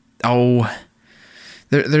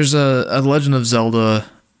 there's a Legend of Zelda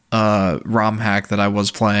ROM hack that I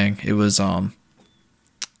was playing. It was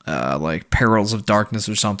like Perils of Darkness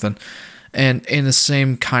or something. And in the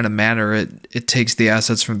same kind of manner, it takes the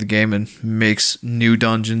assets from the game and makes new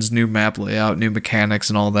dungeons, new map layout, new mechanics,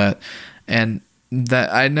 and all that. And that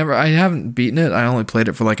I haven't beaten it. I only played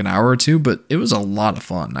it for like an hour or two, but it was a lot of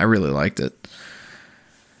fun. I really liked it.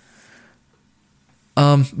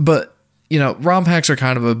 But you know, ROM hacks are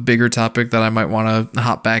kind of a bigger topic that I might want to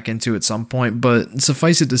hop back into at some point, but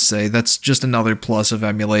suffice it to say, that's just another plus of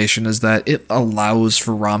emulation, is that it allows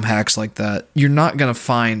for ROM hacks like that. You're not going to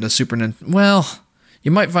find a Super Nintendo... Well,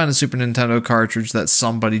 You might find a Super Nintendo cartridge that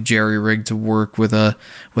somebody jerry-rigged to work with a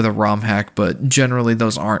ROM hack, but generally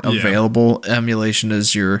those aren't available. Emulation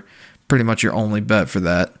is pretty much your only bet for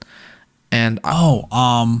that. And go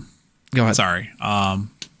ahead. Sorry.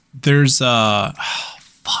 There's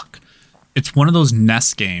fuck. It's one of those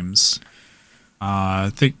NES games.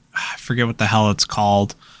 I forget what the hell it's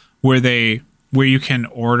called, where you can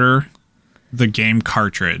order the game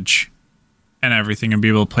cartridge and everything and be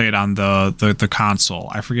able to play it on the console.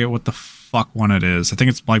 I forget what the fuck one it is. I think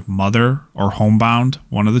it's like Mother or Homebound,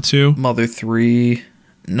 one of the two. Mother 3.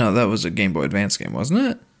 No, that was a Game Boy Advance game, wasn't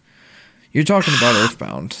it? You're talking about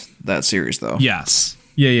Earthbound, that series, though. Yes.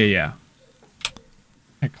 Yeah.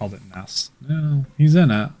 I called it NES. No, he's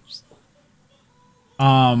in it.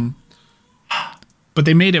 But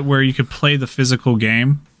they made it where you could play the physical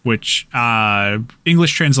game, which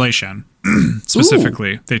English translation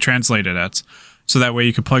specifically. Ooh. They translated it so that way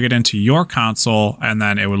you could plug it into your console and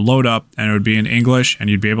then it would load up and it would be in English and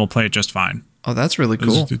you'd be able to play it just fine. Oh, that's really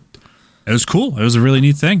cool. It was cool. It was a really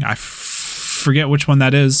neat thing. I forget which one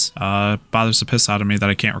that is. Bothers the piss out of me that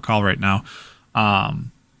I can't recall right now.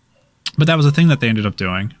 But that was a thing that they ended up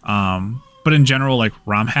doing. But in general, like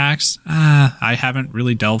ROM hacks, I haven't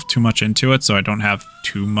really delved too much into it, so I don't have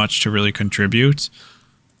too much to really contribute.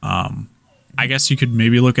 I guess you could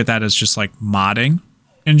maybe look at that as just like modding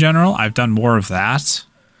in general. I've done more of that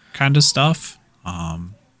kind of stuff. We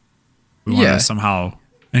want to somehow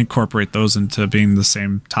incorporate those into being the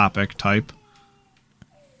same topic type.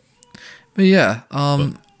 But yeah,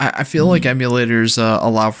 I feel like emulators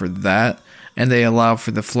allow for that. And they allow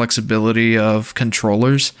for the flexibility of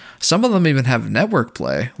controllers. Some of them even have network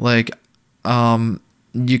play. Like,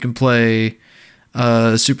 you can play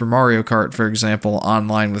Super Mario Kart, for example,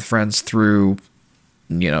 online with friends through,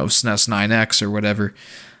 SNES 9X or whatever.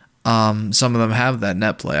 Some of them have that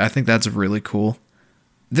net play. I think that's really cool.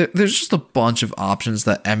 There's just a bunch of options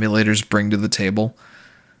that emulators bring to the table.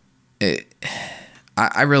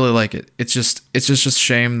 I really like it. It's just a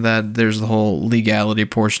shame that there's the whole legality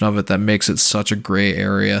portion of it that makes it such a gray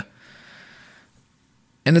area.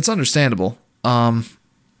 And it's understandable.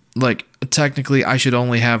 Like, technically, I should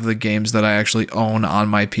only have the games that I actually own on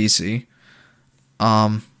my PC.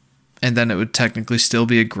 And then it would technically still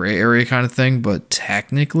be a gray area kind of thing, but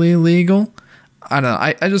technically legal. I don't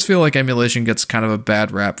know. I just feel like emulation gets kind of a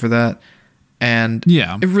bad rap for that. And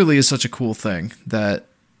it really is such a cool thing that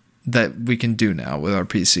we can do now with our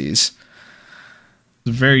PCs. It's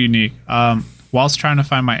very unique. Whilst trying to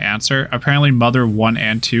find my answer, apparently Mother 1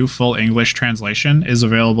 and 2 full English translation is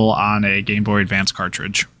available on a Game Boy Advance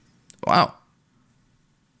cartridge. Wow.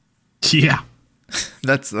 Yeah.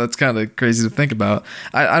 That's kind of crazy to think about.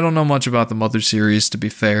 I don't know much about the Mother series, to be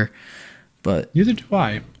fair, but neither do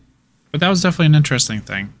I. But that was definitely an interesting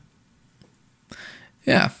thing.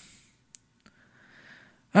 Yeah.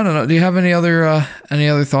 I don't know. Do you have any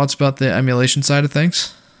other thoughts about the emulation side of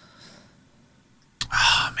things?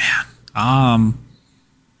 Oh man.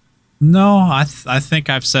 No, I think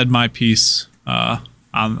I've said my piece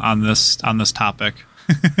on this topic.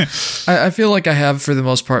 I feel like I have for the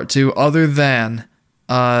most part too. Other than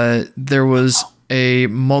there was a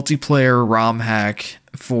multiplayer ROM hack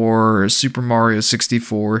for Super Mario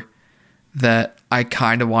 64 that I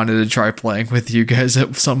kind of wanted to try playing with you guys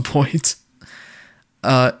at some point.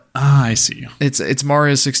 I see. It's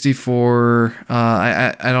Mario 64.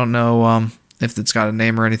 I don't know if it's got a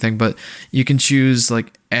name or anything, but you can choose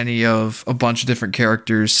like any of a bunch of different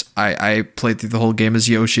characters. I played through the whole game as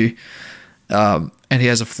Yoshi, and he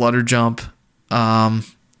has a flutter jump,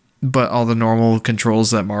 but all the normal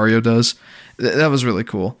controls that Mario does. That was really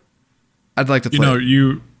cool. I'd like to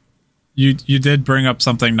play. You did bring up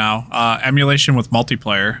something now. Emulation with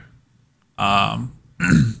multiplayer.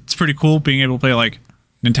 It's pretty cool being able to play like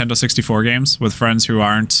Nintendo 64 games with friends who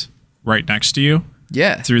aren't right next to you.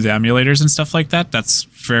 Yeah. Through the emulators and stuff like that. That's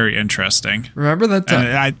very interesting. Remember that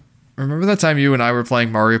time? Remember that time you and I were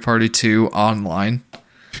playing Mario Party 2 online?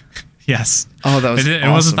 Yes. Oh, that was It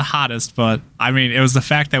wasn't the hottest, but I mean, it was the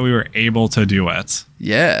fact that we were able to do it.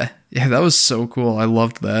 Yeah. Yeah, that was so cool. I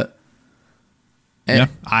loved that. And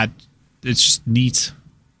it's just neat.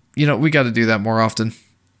 We got to do that more often.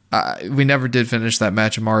 We never did finish that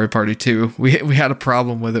match of Mario Party 2. We had a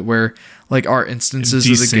problem with it where like our instances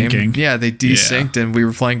of the game, they desynced and we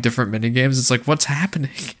were playing different mini games. It's like, what's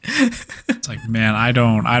happening? It's like, man, I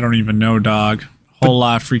don't even know, dog. Whole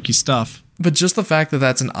lot of freaky stuff. But just the fact that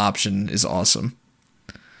that's an option is awesome.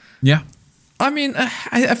 Yeah. I mean,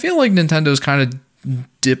 I feel like Nintendo's kind of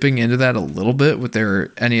dipping into that a little bit with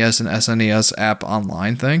their NES and SNES app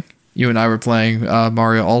online thing. You and I were playing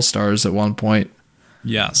Mario All-Stars at one point.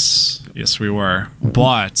 Yes, we were.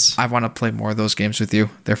 But I want to play more of those games with you.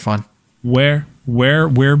 They're fun. where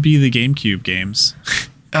be the GameCube games?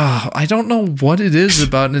 I don't know what it is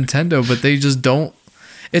about Nintendo, but they just don't.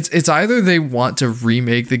 It's either they want to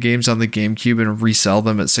remake the games on the GameCube and resell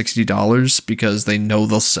them at $60 because they know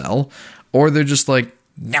they'll sell, or they're just like,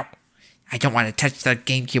 no, I don't want to touch the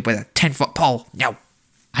GameCube with a 10-foot pole. No.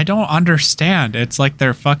 I don't understand. It's like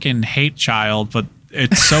their fucking hate child, but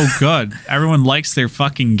it's so good. Everyone likes their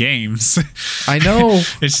fucking games. I know.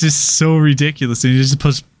 It's just so ridiculous. And you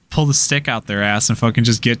just pull the stick out their ass and fucking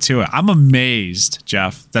just get to it. I'm amazed,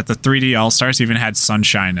 Jeff, that the 3D All-Stars even had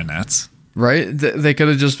Sunshine in it. Right? They could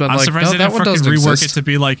have just been I'm like, surprised no, they that didn't one fucking doesn't rework exist. it to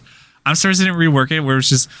be like, I'm surprised they didn't rework it where it's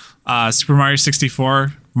just Super Mario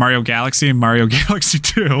 64, Mario Galaxy, and Mario Galaxy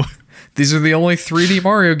 2. These are the only 3D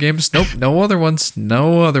Mario games. Nope, no other ones.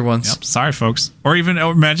 No other ones. Yep, sorry, folks. Or even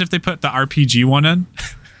imagine if they put the RPG one in.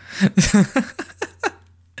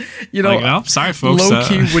 You know, Like, sorry, folks.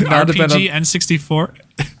 low-key would not have been RPG, N64,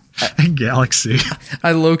 and Galaxy.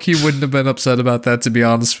 I low-key wouldn't have been upset about that, to be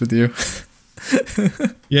honest with you.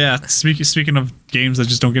 Yeah, speaking of games that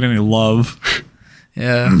just don't get any love.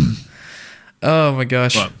 Yeah. Oh my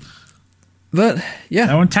gosh. But yeah,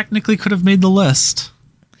 That one technically could have made the list.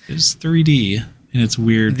 It's 3D and it's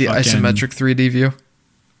weird. the fucking, isometric 3D view.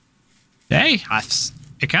 Hey,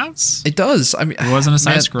 it counts. It does. I mean, It wasn't a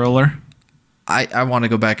side man, scroller. I want to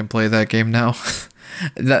go back and play that game now.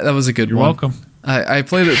 that was a good You're one. welcome. I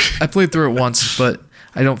played it. I played through it once, but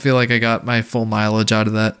I don't feel like I got my full mileage out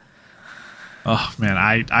of that. Oh man,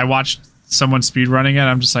 I watched someone speed running it.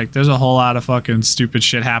 I'm just like, there's a whole lot of fucking stupid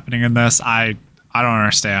shit happening in this. I don't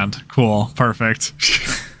understand. Cool, perfect.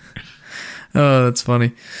 Oh, that's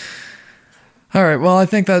funny. All right. Well, I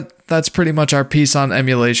think that's pretty much our piece on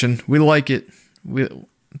emulation. We like it.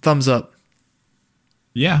 Thumbs up.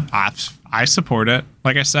 Yeah, I support it.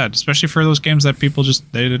 Like I said, especially for those games that people just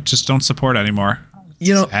don't support anymore.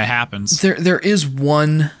 You know, It happens. there is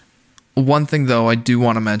one thing though I do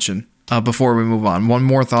want to mention before we move on. One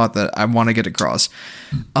more thought that I want to get across.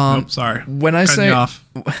 Sorry. When I Cutting say you off.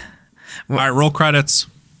 All right, roll credits.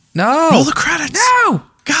 no, Roll the credits. no.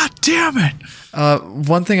 God damn it.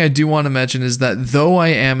 One thing I do want to mention is that though I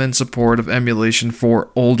am in support of emulation for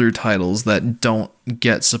older titles that don't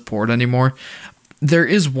get support anymore, there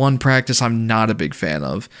is one practice I'm not a big fan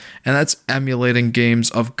of, and that's emulating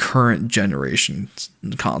games of current generation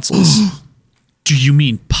consoles. Do you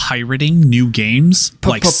mean pirating new games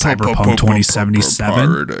like Cyberpunk 2077?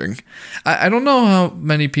 Pirating. I don't know how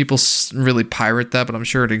many people really pirate that, but I'm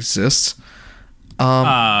sure it exists.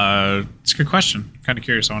 It's a good question. Kind of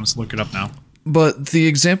curious. I want to look it up now. But the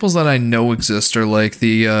examples that I know exist are like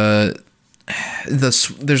there's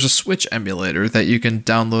a Switch emulator that you can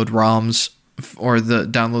download ROMs or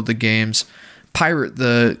download the games, pirate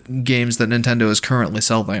the games that Nintendo is currently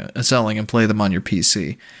selling and play them on your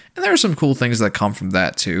PC. And there are some cool things that come from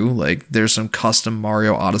that too. Like there's some custom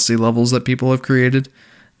Mario Odyssey levels that people have created.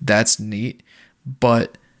 That's neat.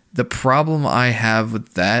 But the problem I have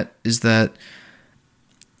with that is that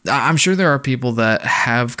I'm sure there are people that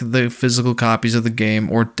have the physical copies of the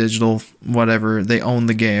game or digital, whatever. They own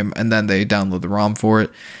the game and then they download the ROM for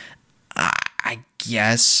it. I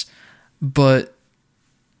guess. But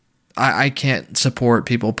I can't support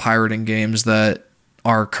people pirating games that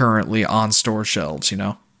are currently on store shelves, you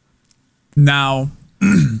know? Now,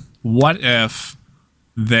 what if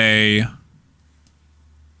they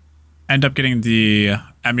end up getting the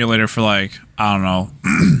emulator for like, I don't know,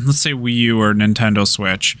 let's say Wii U or Nintendo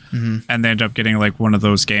Switch, and they end up getting like one of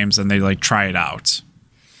those games and they like try it out.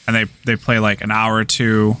 And they play like an hour or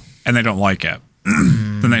two and they don't like it.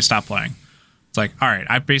 Then they stop playing. It's like, all right,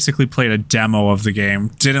 I basically played a demo of the game,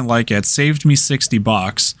 didn't like it, saved me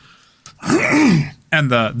 $60, and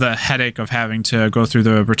the headache of having to go through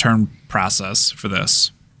the return process for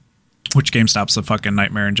this, which GameStop's a fucking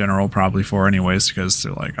nightmare in general, probably for anyways, because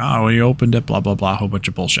they're like, oh, well, you opened it, blah blah blah, a whole bunch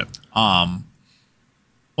of bullshit.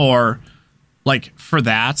 Or like for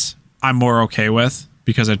that, I'm more okay with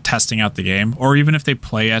because of testing out the game, or even if they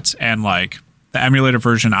play it and like. The emulator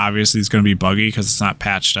version obviously is going to be buggy because it's not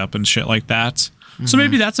patched up and shit like that. Mm-hmm. So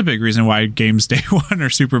maybe that's a big reason why games day one are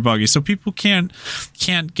super buggy. So people can't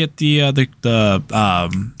get the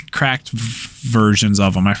cracked versions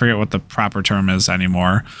of them. I forget what the proper term is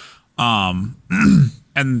anymore. And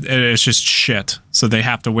it's just shit. So they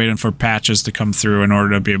have to wait for patches to come through in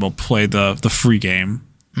order to be able to play the free game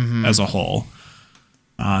as a whole.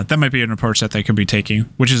 That might be an approach that they could be taking,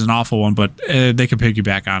 which is an awful one, but they could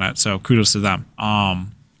piggyback on it. So kudos to them.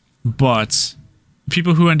 But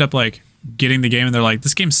people who end up like getting the game and they're like,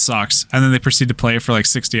 this game sucks, and then they proceed to play it for like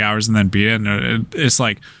 60 hours and then beat it, and it's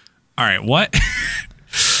like, all right, what?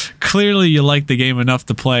 Clearly you like the game enough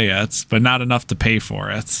to play it, but not enough to pay for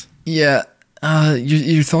it. Yeah.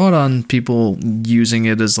 Your thought on people using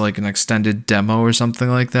it as like an extended demo or something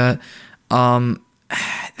like that,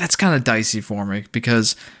 that's kind of dicey for me,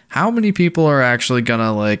 because how many people are actually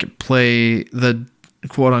gonna like play the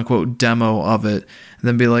quote unquote demo of it and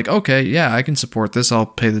then be like, okay, yeah, I can support this, I'll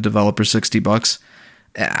pay the developer $60.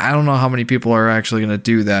 I don't know how many people are actually gonna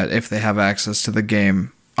do that if they have access to the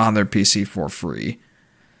game on their PC for free.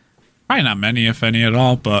 Probably not many, if any at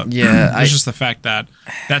all, but yeah, it's just the fact that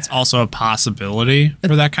that's also a possibility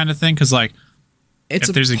for that kind of thing, because like, if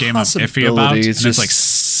there's a game I'm iffy about and it's like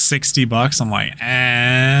 $60, I'm like,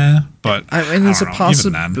 but I mean, it's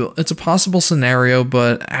a possible scenario,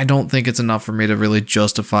 but I don't think it's enough for me to really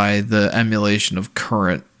justify the emulation of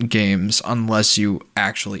current games unless you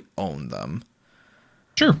actually own them.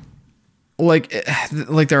 Sure. Like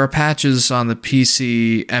there are patches on the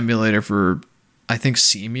PC emulator for, I think,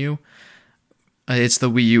 CEMU. It's the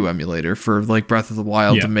Wii U emulator for like Breath of the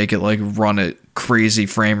Wild to make it like run at crazy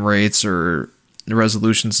frame rates or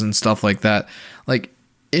resolutions and stuff like that. Like,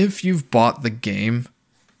 if you've bought the game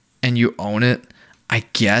and you own it, I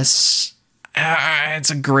guess it's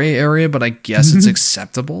a gray area, but I guess it's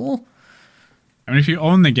acceptable. I mean, if you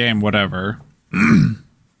own the game, whatever,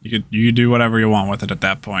 you could do whatever you want with it at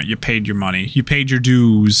that point. You paid your money. You paid your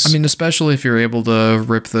dues. I mean, especially if you're able to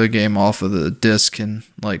rip the game off of the disc and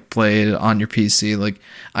like play it on your PC. Like,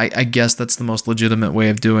 I guess that's the most legitimate way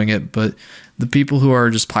of doing it. But the people who are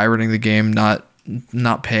just pirating the game,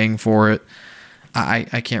 not paying for it,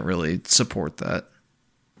 I can't really support that.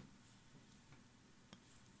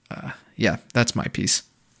 Yeah, that's my piece.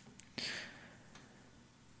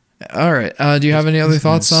 All right. Do you have any other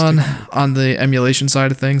thoughts on the emulation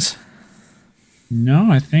side of things?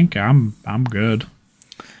 No, I think I'm good.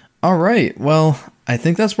 All right. Well, I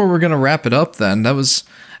think that's where we're going to wrap it up then. That was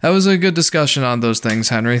a good discussion on those things,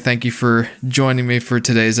 Henry. Thank you for joining me for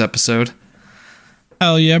today's episode.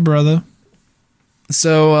 Hell yeah, brother.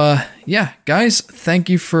 So, yeah, guys, thank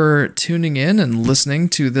you for tuning in and listening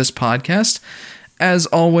to this podcast. As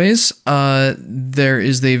always, there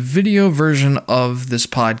is the video version of this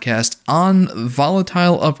podcast on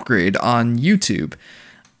Volatile Upgrade on YouTube.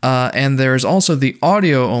 And there's also the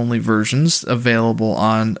audio-only versions available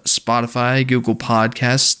on Spotify, Google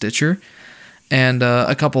Podcasts, Stitcher, and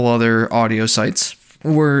a couple other audio sites.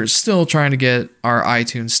 We're still trying to get our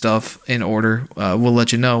iTunes stuff in order. We'll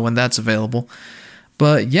let you know when that's available.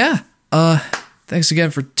 But yeah, thanks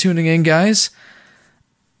again for tuning in, guys.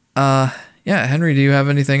 Yeah, Henry, do you have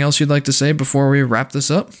anything else you'd like to say before we wrap this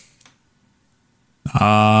up?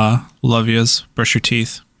 Love yous. Brush your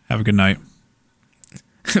teeth. Have a good night.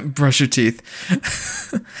 Brush your teeth.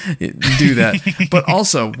 Do that. But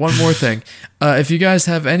also, one more thing. If you guys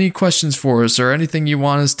have any questions for us or anything you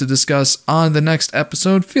want us to discuss on the next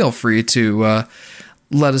episode, feel free to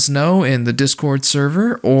let us know in the Discord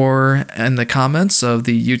server or in the comments of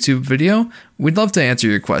the YouTube video. We'd love to answer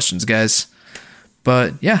your questions, guys.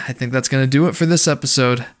 But yeah, I think that's going to do it for this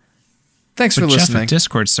episode. Thanks for listening. Jeff, a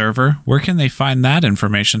Discord server, where can they find that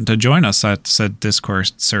information to join us at said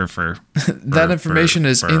Discord server? That information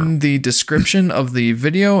is in the description of the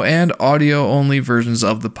video and audio only versions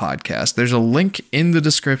of the podcast. There's a link in the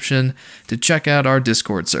description to check out our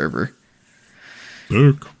Discord server.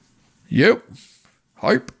 Sick. Yep.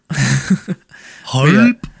 Hype. Hype.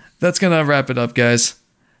 Yeah, that's going to wrap it up, guys.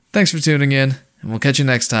 Thanks for tuning in, and we'll catch you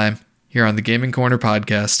next time here on the Gaming Corner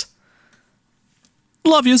podcast.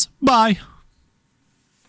 Love yous. Bye.